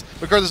Karthus,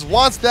 but Karthus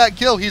wants that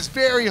kill. He's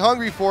very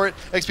hungry for it.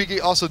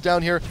 XPK also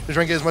down here to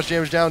try and get as much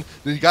damage down.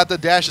 You got the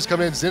dashes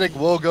coming in. Zinnik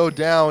will go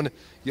down.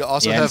 You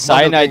also have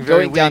Cyanide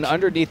going down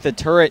underneath the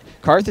turret.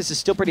 Karthus is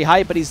still pretty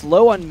high, but he's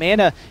low on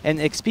mana, and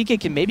XPK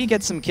can maybe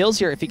get some kills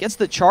here. If he gets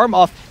the charm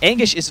off,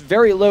 Anguish is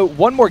very low.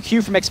 One more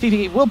Q from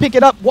XPK. Will pick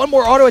it up. One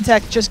more auto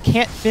attack, just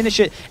can't finish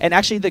it. And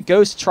actually the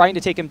Ghost trying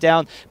to take him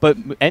down, but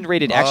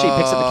N-Rated actually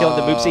picks up the kill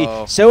into Moopsie.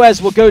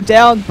 Soaz will go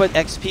down, but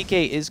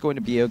XPK is going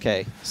to be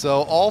okay.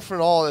 So all for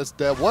all,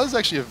 that was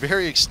actually a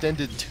very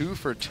extended 2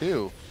 for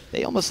 2.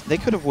 They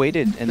could have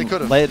waited and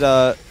let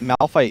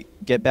Malphite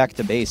get back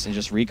to base and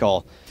just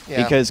recall.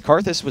 Yeah. Because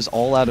Karthus was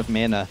all out of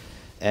mana,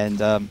 and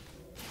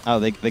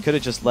they could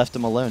have just left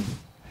him alone.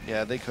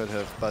 Yeah, they could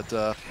have, but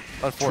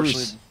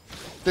unfortunately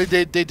they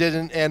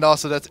didn't. And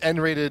also that's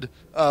N-rated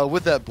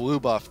with that blue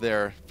buff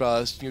there,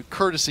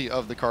 courtesy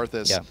of the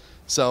Karthus. Yeah.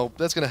 So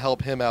that's going to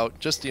help him out,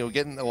 just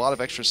getting a lot of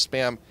extra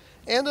spam.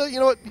 And you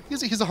know what?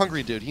 He's a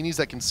hungry dude. He needs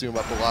that consume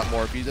up a lot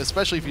more,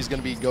 especially if he's going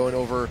to be going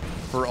over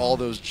for all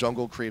those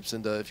jungle creeps,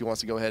 and if he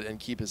wants to go ahead and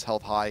keep his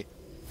health high.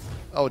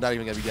 Oh, not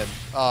even going to be getting.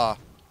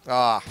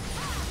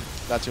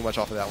 Not too much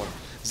off of that one.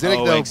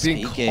 Zinnik, though,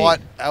 being caught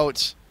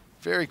out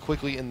very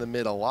quickly in the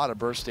mid. A lot of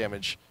burst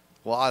damage.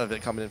 A lot of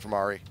it coming in from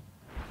Ahri.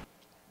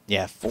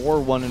 Yeah,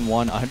 4-1-1,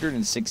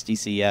 160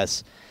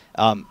 CS.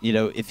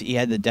 If he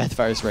had the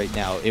Deathfires right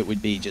now, it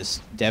would be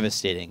just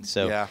devastating.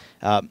 So,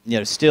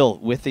 yeah. Still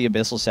with the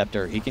Abyssal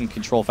Scepter, he can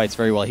control fights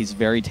very well. He's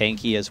very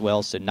tanky as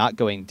well, so not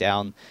going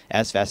down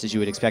as fast as you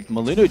would expect.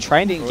 Maluno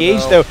trying to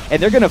engage, though,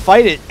 and they're going to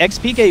fight it.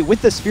 XPK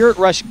with the Spirit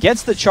Rush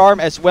gets the charm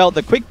as well.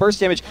 The quick burst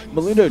damage.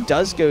 Maluno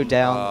does go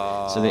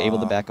down, so they're able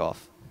to back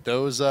off.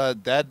 Did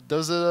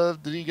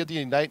he get the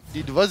ignite?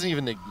 He wasn't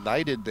even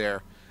ignited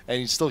there,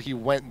 and he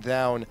went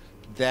down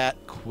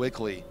that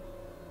quickly.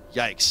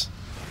 Yikes.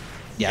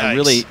 Yeah,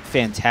 really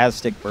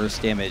fantastic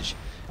burst damage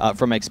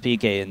from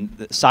XPK.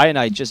 And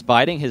Cyanide just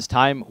biding his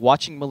time,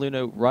 watching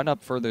Maluno run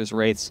up Further's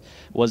Wraiths,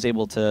 was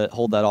able to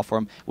hold that off for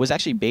him, was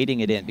actually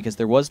baiting it in because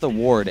there was the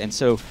ward. And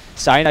so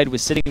Cyanide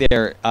was sitting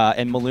there,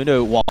 and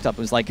Maluno walked up and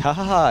was like, ha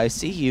ha ha, I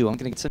see you, I'm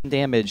going to get some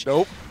damage.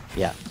 Nope.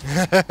 Yeah.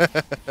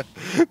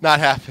 Not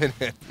happening.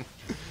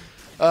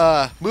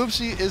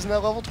 Moopsie is now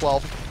level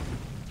 12.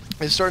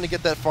 Is starting to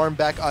get that farm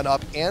back on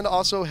up, and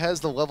also has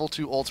the level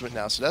 2 ultimate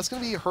now. So that's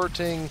going to be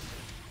hurting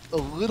a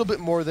little bit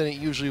more than it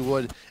usually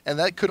would, and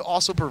that could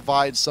also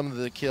provide some of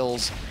the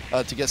kills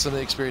to get some of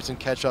the experience and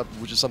catch up,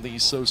 which is something he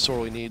so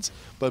sorely needs.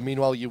 But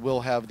meanwhile, you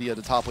will have the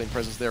top lane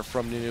presence there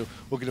from Nunu.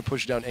 We're going to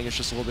push down Angus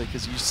just a little bit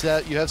because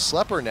you have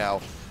Slepper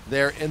now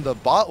there in the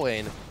bot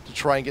lane to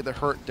try and get the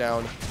hurt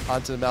down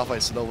onto the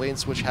Malphite. So the lane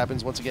switch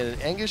happens once again,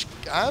 and Angus,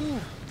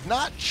 I'm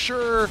not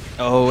sure.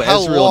 Oh,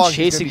 Ezreal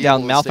chasing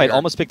down Malphite,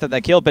 almost picked up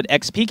that kill, but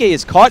XPK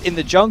is caught in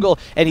the jungle,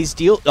 and he's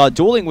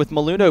dueling with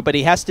Maluno, but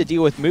he has to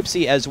deal with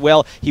Moopsie as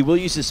well. He will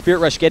use his Spirit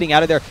Rush getting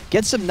out of there,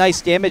 get some nice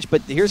damage,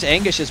 but here's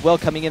Anguish as well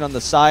coming in on the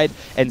side,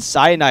 and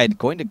Cyanide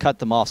going to cut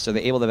them off, so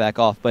they're able to back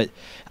off. But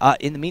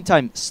in the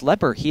meantime,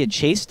 Slepper, he had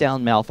chased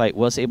down Malphite,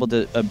 was able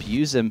to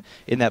abuse him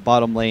in that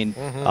bottom lane,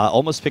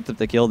 almost picked up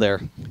the kill there.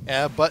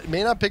 But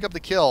may not pick up the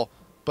kill,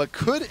 but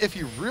could, if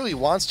he really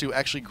wants to,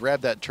 actually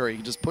grab that turret. He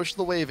can just push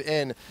the wave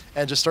in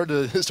and just start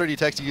the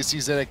text. You can see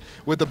Zinnik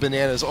with the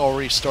bananas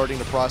already starting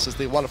the process.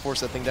 They want to force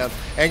that thing down.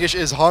 Anguish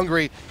is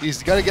hungry.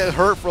 He's going to get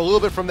hurt for a little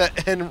bit from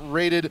that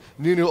N-rated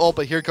Nunu ult,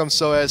 but here comes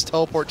Soaz,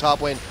 teleport top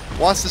lane,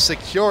 wants to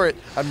secure it.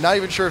 I'm not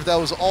even sure if that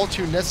was all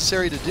too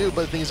necessary to do,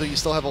 but the thing is that you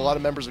still have a lot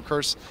of members of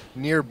Curse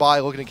nearby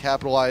looking to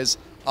capitalize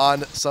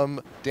on some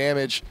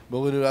damage.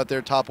 Maluno out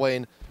there top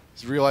lane.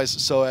 Realize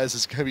Soaz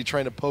is going to be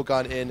trying to poke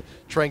on in,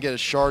 try and get a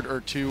shard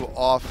or two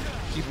off,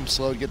 keep him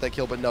slow to get that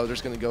kill, but no, they're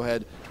just going to go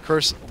ahead.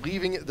 Curse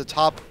leaving the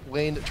top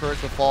lane turret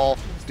to fall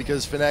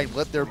because Fnatic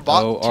let their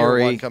bot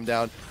tier 1 come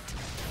down.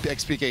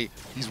 XPK,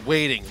 he's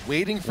waiting for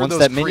Once those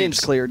that creeps. minion's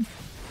cleared.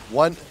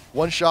 One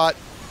shot.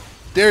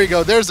 There you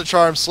go. There's the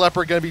charm.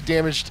 Slepper going to be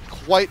damaged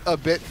quite a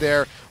bit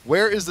there.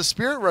 Where is the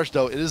Spirit Rush,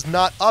 though? It is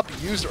not up,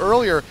 used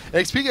earlier.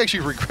 And XP actually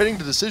regretting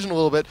the decision a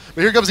little bit.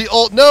 But here comes the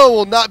ult. No,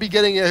 will not be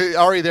getting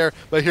Ahri there.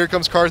 But here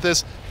comes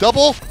Karthus.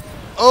 Double.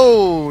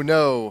 Oh,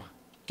 no.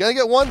 Gonna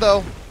get one,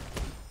 though.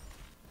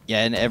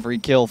 Yeah, and every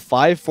kill,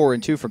 5, 4,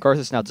 and 2 for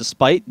Karthus now,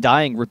 despite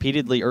dying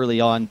repeatedly early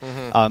on.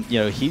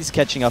 He's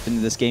catching up into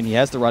this game. He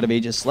has the Rod of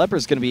Ages.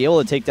 Slepper's going to be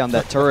able to take down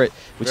that turret,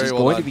 which is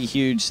going to be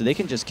huge, so they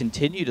can just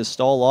continue to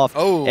stall off.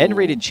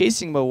 N-rated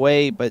chasing him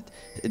away, but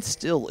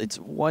it's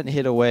one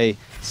hit away.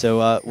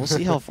 So we'll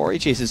see how far he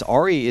chases.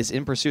 Ahri is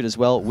in pursuit as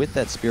well with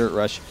that Spirit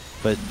Rush,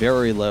 but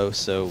very low,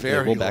 so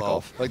we'll back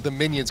off. Like the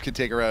minions could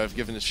take her out if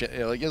given a chance.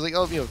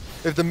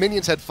 If the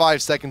minions had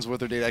 5 seconds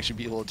worth, they'd actually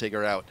be able to take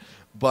her out.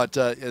 But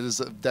it is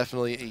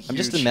definitely a huge I'm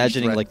just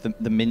imagining threat. like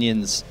the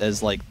minions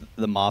as like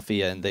the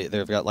mafia, and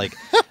they've got like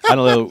I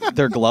don't know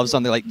their gloves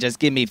on. They're like, just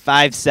give me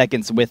 5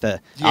 seconds with a.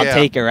 I'll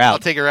take her out. I'll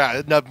take her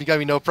out. No, you got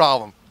me no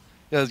problem.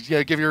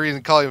 Give you a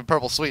reason to call you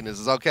purple sweetness.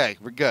 It's okay.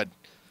 We're good.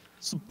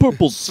 Some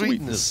purple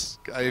sweetness.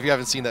 If you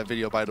haven't seen that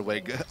video, by the way,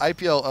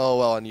 IPL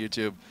LOL on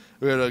YouTube.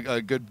 We had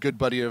a good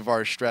buddy of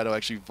ours, Strato,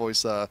 actually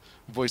voice a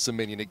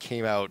minion. It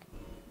came out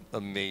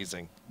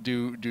amazing.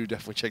 Do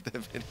definitely check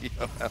that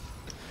video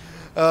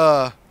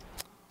out.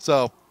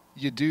 So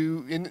you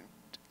do in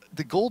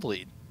the gold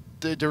lead.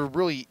 There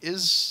really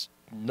is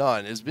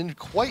none. It's been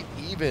quite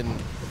even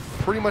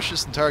pretty much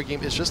this entire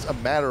game. It's just a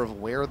matter of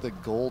where the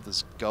gold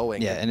is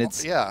going. Yeah, and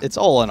it's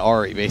all on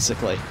Ahri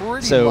basically.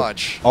 Pretty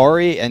much.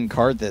 Ahri and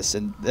Karthus,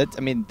 and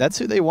that's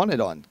who they wanted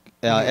on.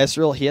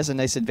 Ezreal, he has a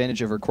nice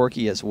advantage over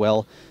Corki as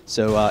well.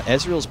 So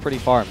Ezreal's pretty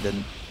farmed,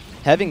 and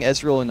having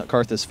Ezreal and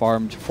Karthus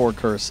farmed for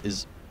Curse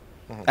is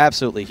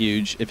absolutely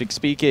huge. If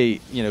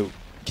Xpeke,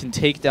 can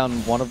take down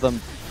one of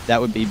them, that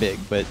would be big.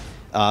 But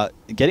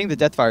getting the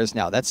Deathfires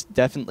now, that's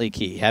definitely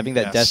key. Having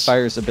that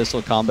Deathfire's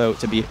Abyssal combo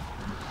to be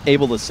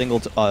able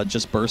to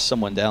just burst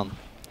someone down.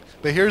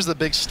 But here's the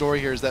big story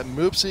here is that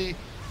Moopsy,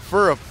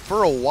 for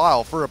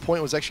a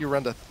point, was actually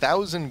around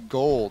 1,000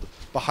 gold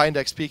behind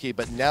Xpeke,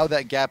 but now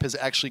that gap has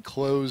actually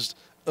closed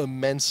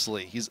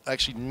immensely. He's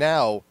actually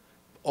now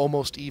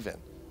almost even.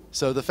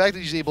 So the fact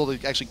that he's able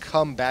to actually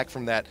come back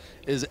from that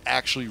is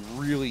actually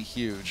really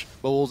huge.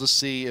 But we'll just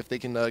see if they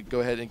can go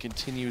ahead and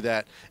continue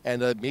that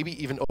and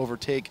maybe even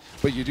overtake.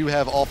 But you do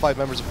have all 5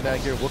 members of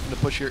Fnatic here looking to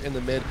push here in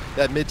the mid.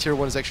 That mid-tier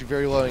one is actually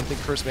very low, and I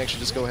think Curse may actually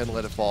just go ahead and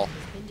let it fall.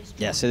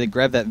 Yeah, so they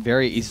grab that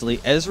very easily.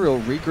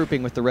 Ezreal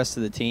regrouping with the rest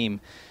of the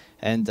team.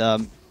 And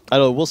I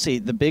don't know, we'll see.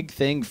 The big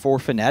thing for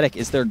Fnatic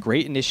is their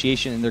great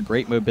initiation and their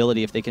great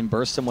mobility. If they can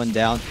burst someone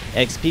down,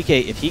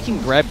 Xpeke, if he can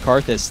grab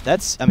Karthus,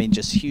 that's,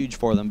 just huge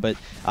for them. But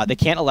they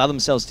can't allow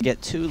themselves to get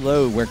too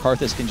low where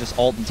Karthus can just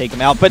ult and take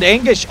him out. But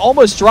Anguish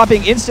almost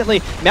dropping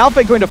instantly.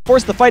 Malphite going to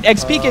force the fight.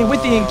 Xpeke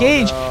with the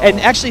engage. And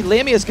actually,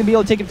 Lamia's going to be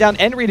able to take him down.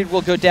 Enrated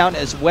will go down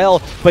as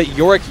well. But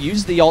Yorick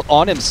used the ult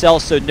on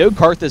himself, so no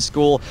Karthus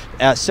ghoul.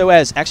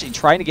 Soaz actually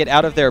trying to get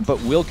out of there,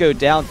 but will go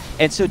down.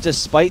 And so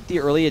despite the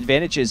early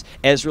advantages,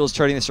 Ezreal's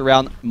turning this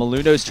around.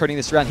 Maluno's turning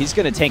this around. He's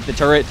going to tank the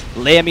turret.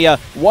 Lamia,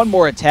 one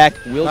more attack,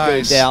 will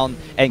go down,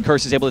 and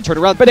Curse is able to turn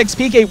around. But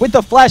Xpeke with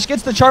the flash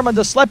gets the charm on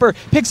the Slepper,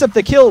 picks up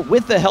the kill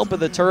with the help of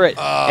the turret.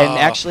 And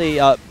actually,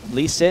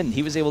 Lee Sin,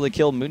 he was able to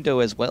kill Mundo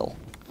as well.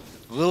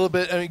 A little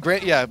bit,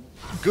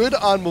 good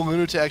on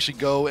Maluno to actually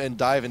go and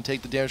dive and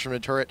take the damage from the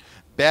turret.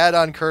 Bad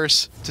on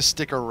Curse to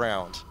stick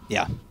around.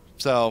 Yeah.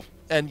 So,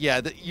 and yeah,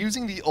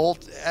 using the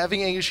ult,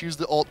 having Anguish use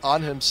the ult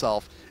on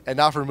himself and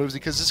not for Moopsy,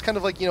 because it's kind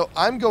of like,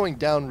 I'm going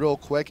down real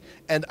quick,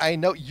 and I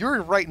know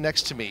you're right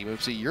next to me,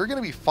 Moopsy. You're going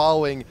to be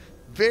following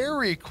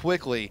very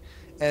quickly,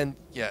 and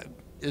yeah,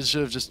 it's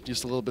just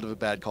a little bit of a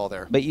bad call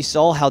there. But you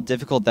saw how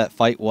difficult that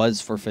fight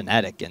was for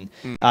Fnatic, and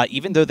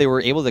even though they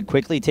were able to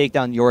quickly take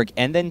down Yorick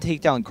and then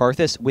take down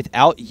Karthus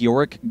without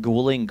Yorick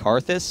ghouling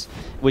Karthus,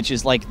 which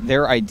is like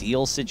their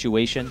ideal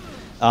situation.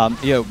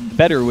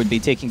 Better would be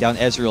taking down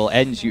Ezreal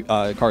and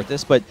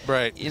Karthus, but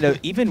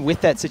even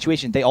with that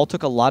situation, they all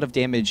took a lot of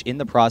damage in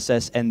the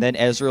process, and then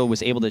Ezreal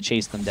was able to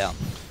chase them down.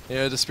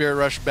 Yeah, the Spirit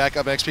Rush back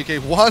up.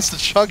 Xpeke wants to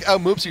chunk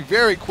out Moopsy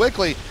very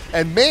quickly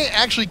and may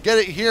actually get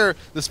it here.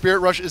 The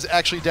Spirit Rush is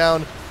actually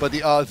down, but the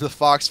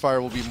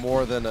Foxfire will be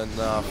more than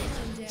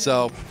enough.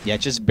 So yeah,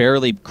 just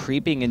barely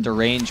creeping into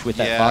range with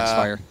that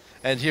Foxfire.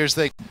 And here's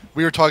the thing.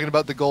 We were talking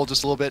about the goal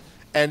just a little bit,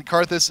 and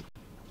Karthus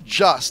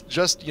just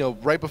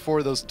right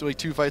before those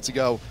 2 fights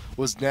ago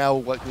was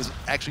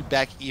actually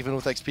back even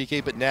with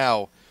XPK, but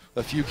now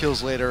a few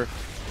kills later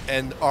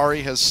and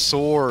Ahri has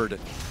soared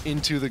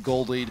into the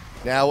gold lead.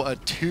 Now a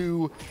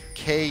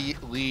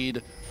 2K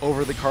lead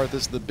over the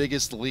Karthus, the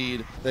biggest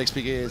lead that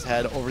XPK has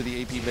had over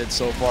the AP mid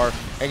so far.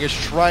 Angus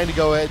trying to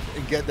go ahead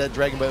and get that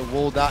dragon, but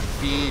will not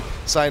be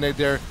Cyanide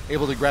there,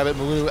 able to grab it.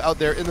 Maluno out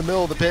there in the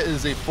middle of the pit. It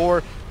is a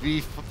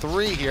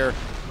 4v3 here,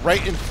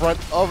 right in front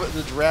of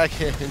the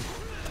dragon.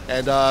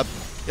 And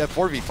yeah,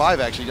 4v5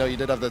 actually. No, you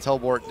did have the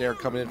teleport there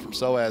coming in from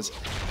Soaz.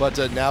 But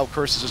now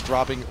Curse is just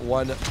dropping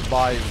one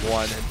by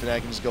one, and Fnatic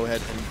can just go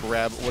ahead and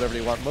grab whatever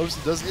they want.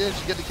 Most does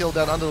get the kill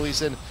down onto the Lee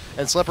Sin,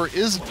 and Slepper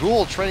is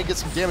dual trying to get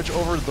some damage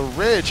over the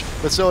ridge.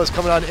 But Soaz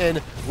coming on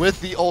in with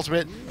the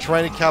ultimate,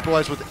 trying to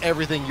capitalize with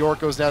everything. York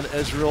goes down to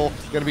Ezreal,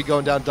 going to be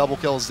going down double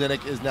kill.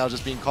 Zinnik is now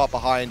just being caught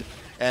behind,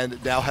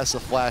 and now has to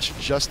flash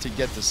just to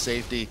get to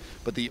safety.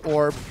 But the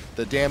orb,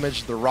 the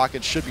damage, the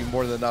rocket should be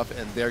more than enough,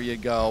 and there you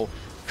go.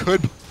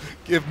 Could,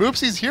 if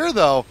Moopsy's here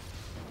though,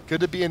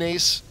 could it be an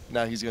ace?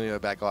 No, he's going to go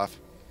back off.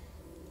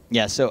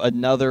 Yeah, so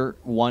another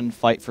one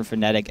fight for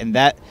Fnatic, and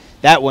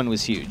that one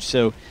was huge.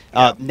 So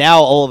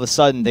now all of a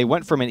sudden they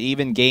went from an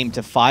even game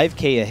to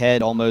 5K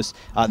ahead almost.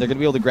 They're going to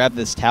be able to grab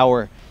this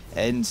tower,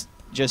 and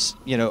just,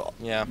 you know,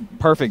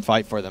 perfect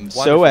fight for them.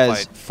 So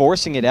as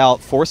forcing it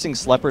out, forcing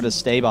Slepper to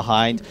stay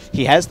behind.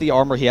 He has the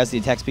armor, he has the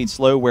attack speed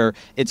slow, where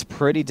it's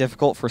pretty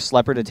difficult for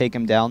Slepper to take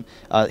him down.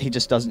 He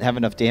just doesn't have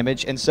enough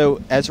damage, and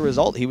so as a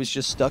result, he was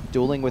just stuck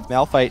dueling with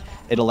Malphite.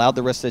 It allowed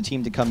the rest of the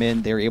team to come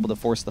in. They were able to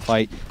force the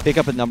fight, pick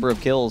up a number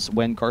of kills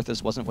when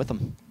Karthus wasn't with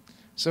them.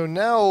 So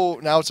now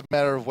it's a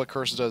matter of what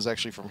Curse does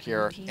actually from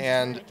here.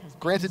 And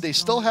granted, they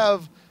still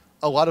have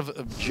a lot of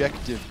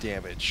objective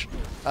damage.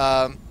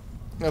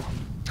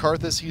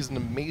 Karthus, he's an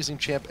amazing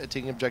champ at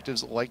taking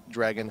objectives like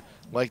Dragon,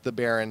 like the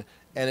Baron.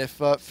 And if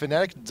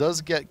Fnatic does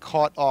get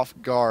caught off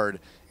guard,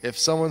 if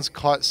someone's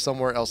caught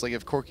somewhere else, like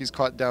if Corki's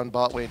caught down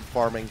bot lane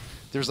farming,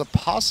 there's a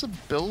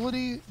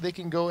possibility they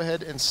can go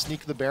ahead and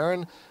sneak the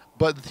Baron.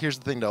 But here's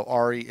the thing, though.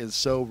 Ahri is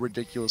so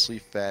ridiculously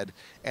fed,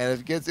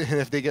 and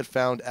if they get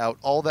found out,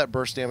 all that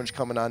burst damage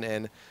coming on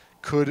in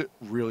could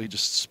really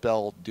just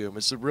spell doom.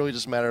 It's really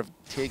just a matter of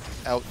take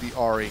out the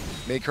Ahri,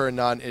 make her a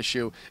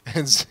non-issue,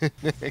 and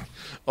Zinnig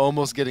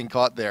almost getting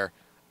caught there.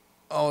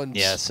 Oh, and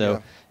yeah,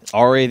 so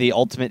Ahri, the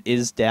ultimate,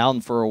 is down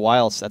for a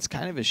while, so that's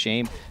kind of a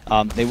shame.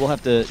 They will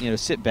have to,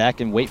 sit back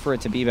and wait for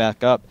it to be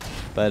back up.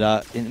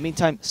 But in the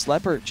meantime,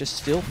 Slepper just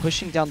still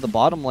pushing down the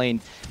bottom lane.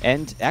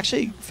 And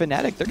actually,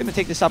 Fnatic, they're going to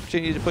take this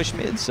opportunity to push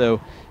mid. So,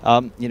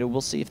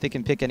 we'll see if they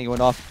can pick anyone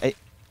off.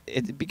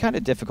 It'd be kind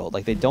of difficult.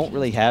 Like, they don't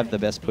really have the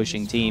best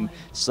pushing team.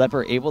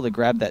 Slepper able to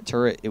grab that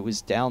turret. It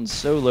was down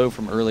so low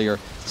from earlier.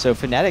 So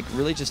Fnatic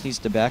really just needs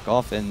to back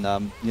off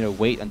and,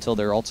 wait until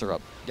their ults are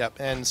up.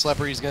 Yep, and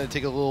Slepper, he's going to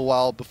take a little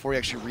while before he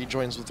actually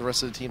rejoins with the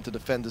rest of the team to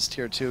defend this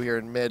tier 2 here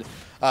in mid.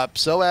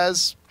 So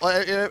as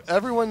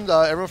everyone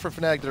from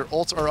Fnatic, their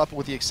ults are up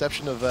with the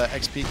exception of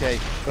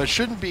XPK, but it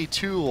shouldn't be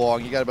too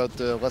long. You got about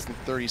less than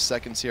 30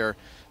 seconds here.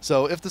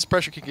 So if this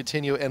pressure can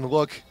continue, and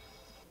look,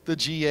 the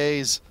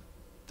GAs,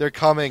 they're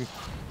coming.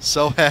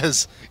 So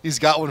as he's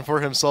got one for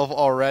himself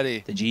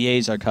already. The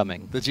GAs are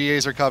coming. The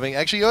GAs are coming.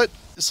 Actually, you know what?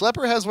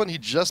 Slepper has one. He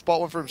just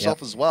bought one for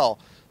himself as well.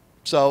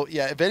 So,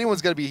 yeah, if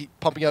anyone's going to be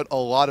pumping out a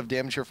lot of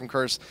damage here from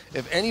Curse,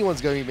 if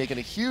anyone's going to be making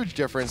a huge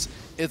difference,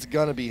 it's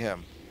going to be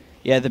him.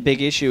 Yeah, the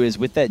big issue is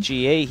with that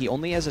GA, he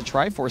only has a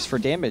Triforce for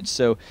damage,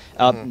 so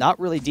not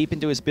really deep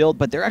into his build,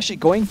 but they're actually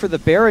going for the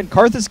Baron.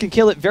 Karthus can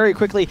kill it very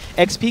quickly.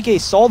 XPK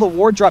saw the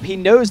ward drop. He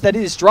knows that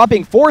it is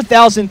dropping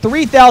 4,000,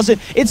 3,000.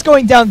 It's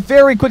going down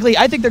very quickly.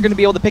 I think they're going to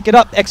be able to pick it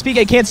up.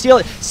 XPK can't steal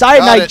it.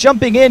 Cyanide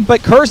jumping in,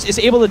 but Curse is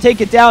able to take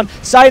it down.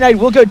 Cyanide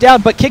will go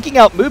down, but kicking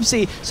out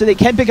Moopsy so they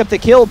can pick up the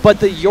kill, but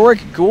the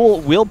Yorick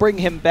Ghoul will bring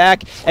him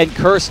back, and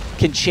Curse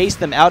can chase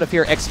them out of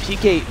here.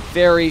 XPK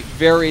very,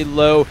 very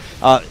low.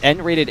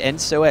 N-rated and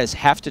SOAS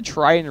have to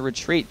try and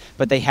retreat,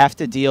 but they have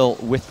to deal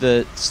with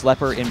the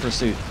Slepper in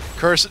pursuit.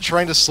 Curse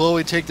trying to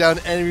slowly take down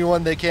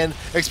anyone they can.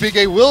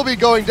 XPK will be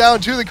going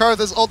down to the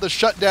Karthus ult. The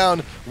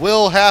shutdown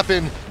will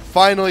happen.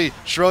 Finally,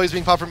 Shirley's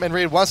being popped from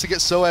N-rated, wants to get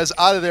SOAS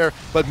out of there,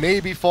 but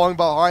maybe falling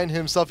behind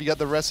himself. You got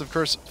the rest of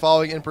Curse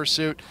following in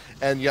pursuit,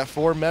 and you got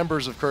 4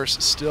 members of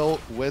Curse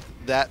still with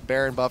that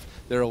Baron buff.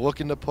 They're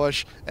looking to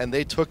push, and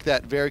they took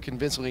that very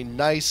convincingly.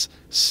 Nice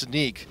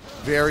sneak.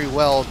 Very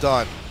well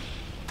done.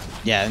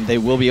 Yeah, and they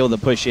will be able to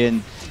push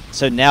in.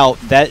 So now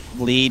that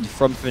lead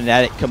from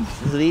Fnatic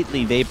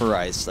completely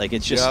vaporized. Like,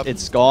 it's just,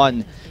 it's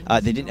gone.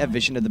 They didn't have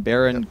vision of the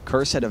Baron.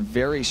 Curse had a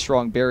very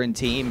strong Baron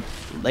team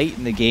late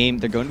in the game.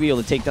 They're going to be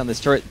able to take down this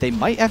turret. They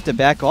might have to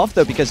back off,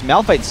 though, because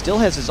Malphite still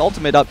has his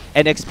ultimate up,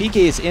 and XPK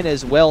is in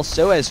as well,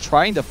 so as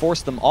trying to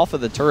force them off of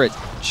the turret.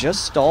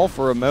 Just stall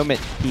for a moment.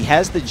 He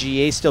has the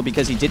GA still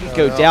because he didn't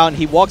go down.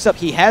 He walks up.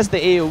 He has the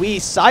AoE.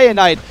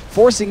 Cyanide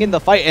forcing in the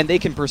fight, and they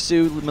can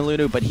pursue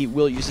Malunu, but he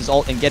will use his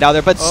ult and get out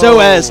there. But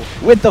SOAS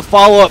with the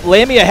follow-up.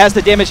 Lamia has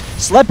the damage.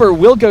 Slepper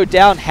will go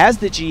down, has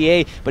the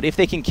GA, but if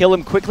they can kill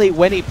him quickly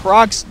when he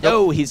procs,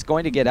 no, he's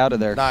going to get out of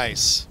there.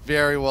 Nice.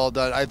 Very well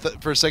done.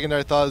 For a second there,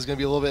 I thought it was going to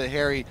be a little bit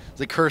hairy.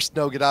 The Curse,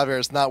 no, get out of here.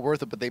 It's not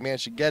worth it, but they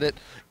managed to get it.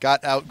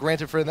 Got out.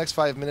 Granted, for the next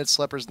 5 minutes,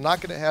 Slepper's not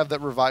going to have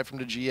that revive from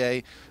the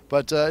GA,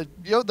 but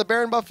the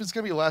Baron buff is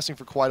going to be lasting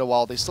for quite a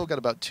while. They still got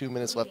about 2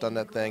 minutes left on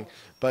that thing,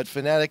 but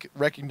Fnatic,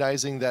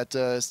 recognizing that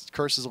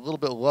Curse is a little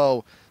bit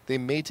low, they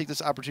may take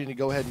this opportunity to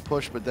go ahead and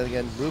push, but then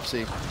again,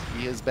 Moopsy,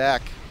 he is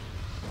back.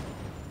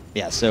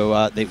 Yeah,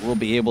 so they will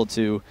be able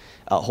to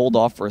hold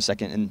off for a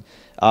second. And,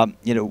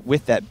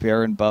 with that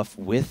Baron buff,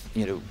 with,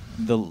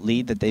 the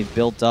lead that they've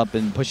built up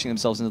and pushing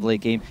themselves into the late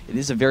game, it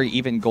is a very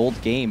even gold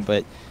game.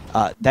 But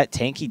that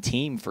tanky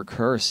team for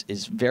Curse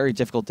is very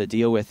difficult to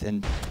deal with.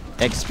 And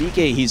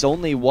XPK, he's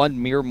only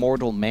one mere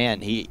mortal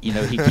man. He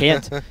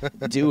can't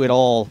do it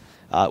all.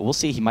 We'll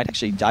see. He might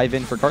actually dive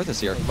in for Karthus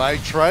here.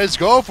 Mike tries to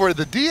go for it.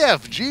 The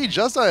DFG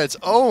just on its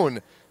own,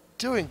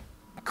 doing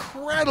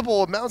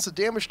incredible amounts of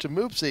damage to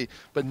Moopsy,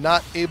 but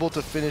not able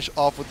to finish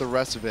off with the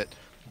rest of it.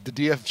 The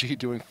DFG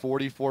doing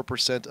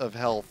 44% of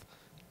health.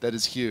 That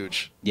is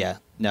huge. Yeah.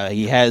 No,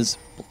 he has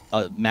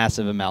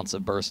massive amounts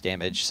of burst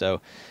damage.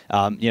 So,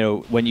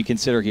 when you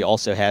consider he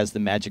also has the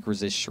magic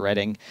resist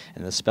shredding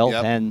and the spell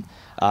pen,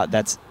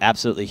 that's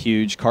absolutely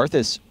huge.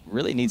 Karthus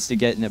really needs to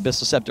get an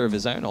Abyssal Scepter of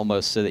his own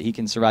almost so that he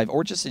can survive,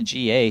 or just a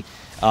GA.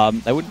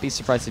 I wouldn't be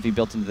surprised if he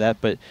built into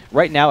that, but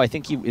right now I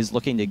think he is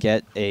looking to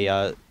get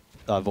a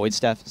Void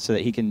Staff so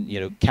that he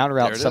can, counter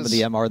out some of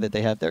the MR that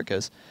they have there.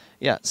 Because,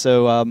 yeah,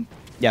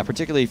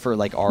 particularly for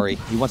like Ahri,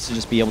 he wants to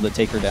just be able to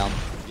take her down.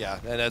 Yeah,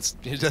 and that's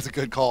a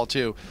good call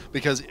too,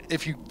 because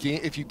if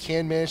you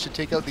can manage to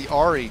take out the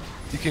Ahri,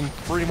 you can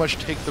pretty much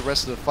take the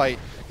rest of the fight.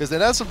 Because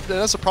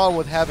that's a problem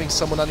with having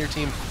someone on your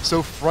team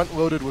so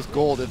front-loaded with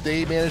gold. If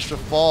they manage to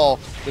fall,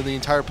 then the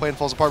entire plan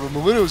falls apart. But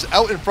Malunu's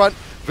out in front,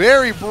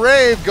 Very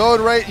brave,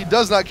 going right. He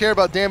does not care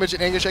about damage,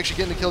 and Anguish actually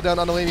getting the kill down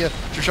on Alamia.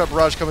 True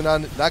Barrage coming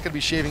on, not going to be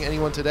shaving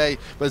anyone today,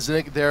 but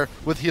Zinnik there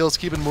with heals,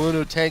 keeping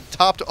Malunu tank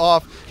topped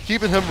off,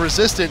 keeping him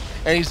resistant,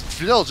 and he's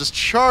still just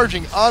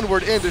charging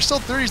onward in. There's still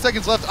 30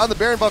 seconds left on the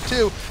Baron buff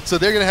too, so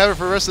they're going to have it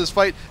for the rest of this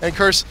fight, and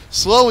Curse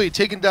slowly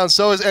taking down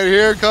Soaz, and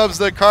here comes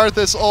the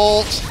Karthus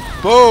ult.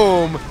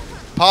 Boom!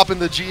 Popping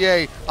the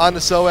GA on the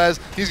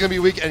Soaz. He's going to be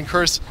weak, and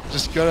Curse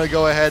just going to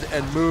go ahead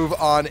and move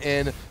on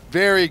in.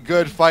 Very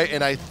good fight,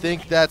 and I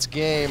think that's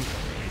game.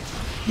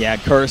 Yeah,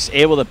 Curse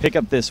able to pick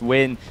up this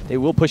win. They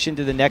will push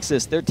into the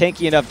Nexus. They're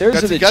tanky enough.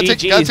 Those are the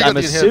GGs, I'm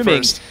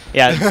assuming.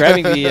 Yeah,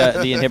 grabbing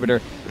the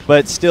inhibitor.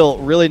 But still,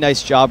 really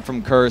nice job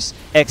from Curse.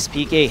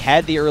 XPK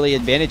had the early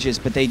advantages,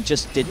 but they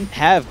just didn't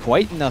have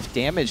quite enough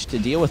damage to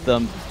deal with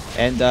them.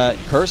 And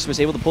Curse was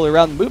able to pull it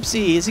around.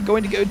 Moopsy, is he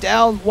going to go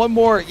down? One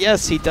more.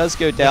 Yes, he does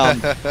go down,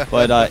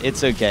 but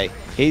it's okay.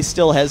 He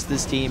still has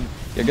this team.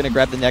 They're going to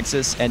grab the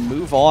Nexus and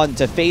move on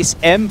to face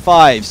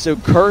M5. So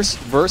Curse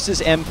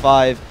versus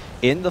M5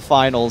 in the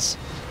finals.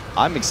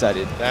 I'm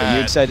excited. Are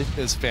you excited? That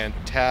is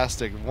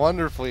fantastic.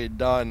 Wonderfully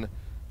done.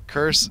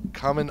 Curse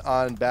coming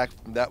on back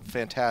from that.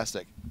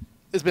 Fantastic.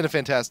 It's been a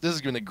fantastic. This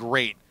has been a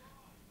great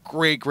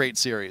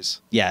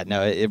series. Yeah,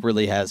 no, it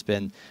really has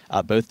been.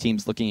 Both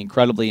teams looking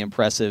incredibly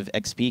impressive.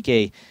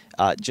 XPK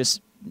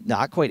just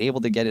not quite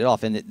able to get it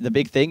off. And the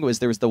big thing was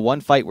there was the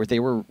one fight where they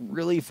were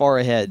really far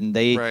ahead, and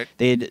they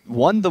had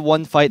won the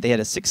one fight. They had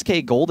a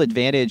 6K gold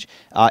advantage.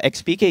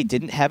 XPK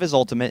didn't have his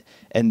ultimate,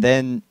 and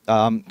then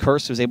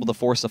Curse was able to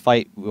force a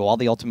fight while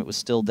the ultimate was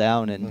still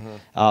down,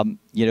 and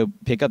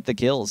pick up the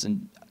kills.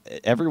 And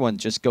everyone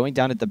just going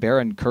down at the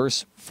Baron.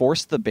 Curse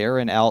forced the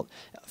Baron out.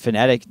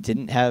 Fnatic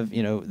didn't have,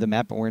 the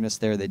map awareness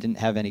there. They didn't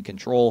have any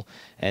control,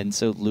 and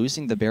so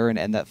losing the Baron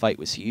and that fight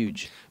was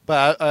huge.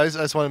 But I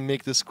just want to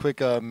make this quick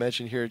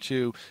mention here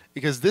too,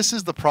 because this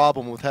is the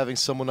problem with having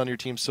someone on your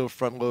team so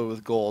front-loaded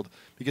with gold,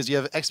 because you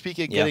have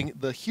XPK getting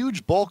the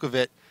huge bulk of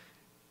it.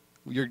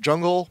 Your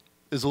jungle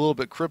is a little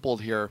bit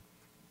crippled here,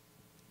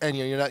 and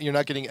you're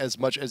not getting as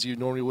much as you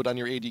normally would on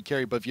your AD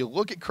carry. But if you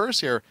look at Curse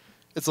here,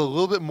 it's a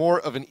little bit more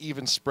of an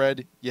even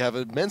spread. You have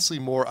immensely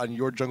more on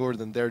your jungler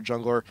than their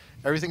jungler.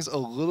 Everything's a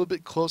little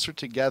bit closer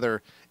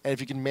together, and if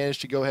you can manage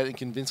to go ahead and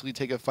convincingly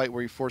take a fight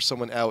where you force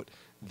someone out,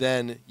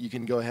 then you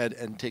can go ahead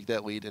and take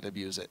that lead and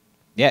abuse it.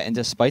 Yeah, and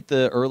despite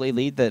the early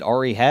lead that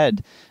Ari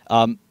had,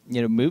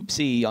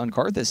 Moopsy on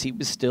Karthus, he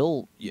was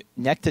still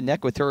neck to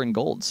neck with her in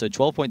gold. So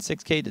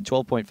 12.6K to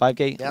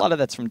 12.5K. Yep. A lot of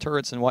that's from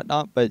turrets and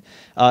whatnot. But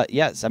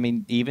yes, I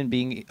mean, even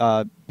being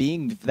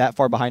that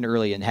far behind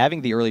early and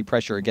having the early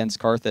pressure against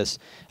Karthus,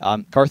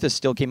 Karthus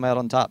still came out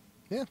on top.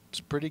 Yeah, it's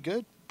pretty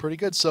good. Pretty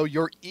good. So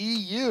your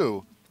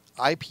EU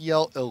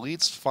IPL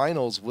Elites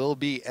Finals will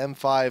be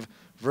M5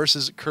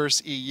 versus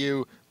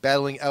Curse.EU,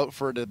 battling out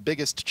for the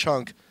biggest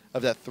chunk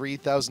of that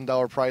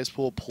 $3,000 prize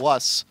pool,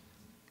 plus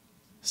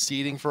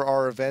seeding for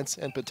our events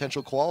and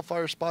potential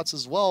qualifier spots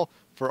as well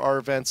for our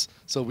events.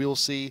 So we will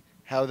see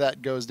how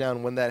that goes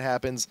down when that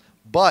happens.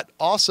 But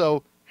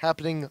also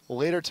happening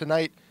later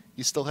tonight,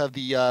 you still have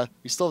the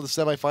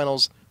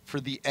semifinals for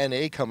the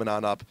NA coming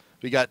on up.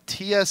 We got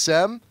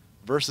TSM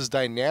versus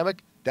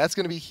Dynamic. That's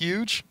going to be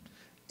huge.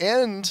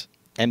 And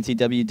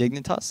MTW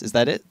Dignitas, is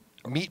that it?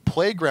 Meet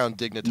Playground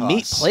Dignitas.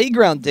 Meet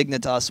Playground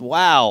Dignitas.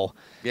 Wow.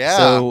 Yeah.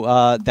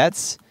 So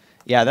that's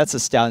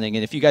astounding.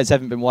 And if you guys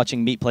haven't been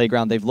watching Meet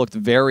Playground, they've looked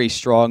very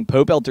strong.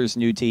 Pobelter's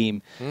new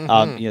team,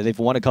 they've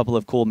won a couple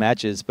of cool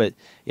matches, but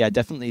yeah,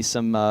 definitely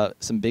some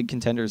big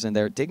contenders in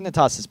there.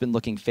 Dignitas has been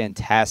looking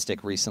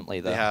fantastic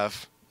recently, though. They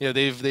have.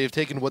 They've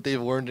taken what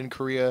they've learned in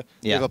Korea.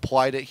 Yeah. They've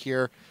applied it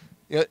here.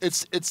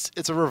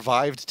 It's a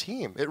revived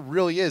team. It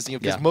really is.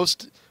 Because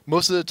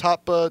most of the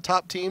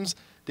top teams,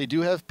 they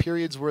do have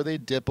periods where they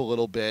dip a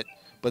little bit,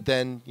 but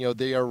then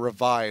they are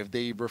revived.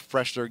 They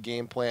refresh their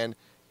game plan,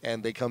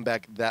 and they come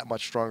back that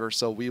much stronger.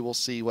 So we will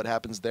see what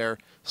happens there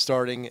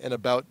starting in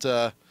about,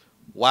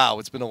 wow,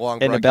 it's been a long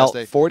broadcast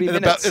day. 40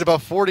 minutes. In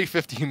about 40,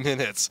 50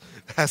 minutes,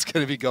 that's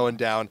going to be going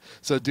down.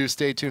 So do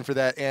stay tuned for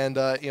that. And,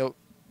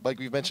 like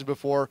we've mentioned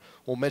before,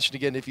 we'll mention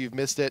again if you've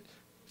missed it,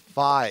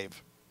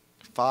 five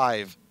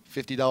 $50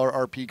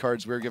 RP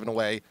cards we're giving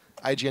away.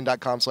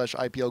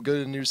 IGN.com/IPL. Go to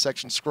the news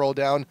section, scroll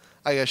down.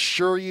 I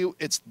assure you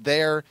it's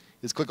there.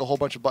 Just click a whole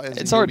bunch of buttons.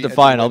 It's hard to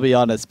find, I'll be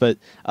honest, but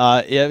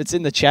it's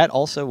in the chat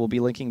also. We'll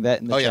be linking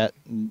that in the chat.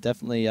 And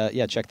definitely,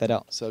 check that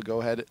out. So go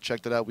ahead,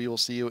 check that out. We will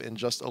see you in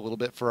just a little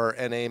bit for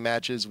our NA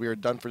matches. We are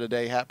done for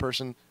today. Hat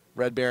Person,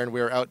 Red Baron,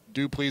 we are out.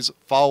 Do please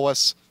follow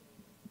us.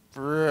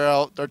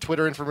 Our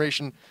Twitter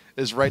information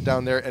is right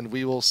down there, and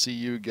we will see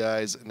you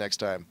guys next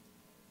time.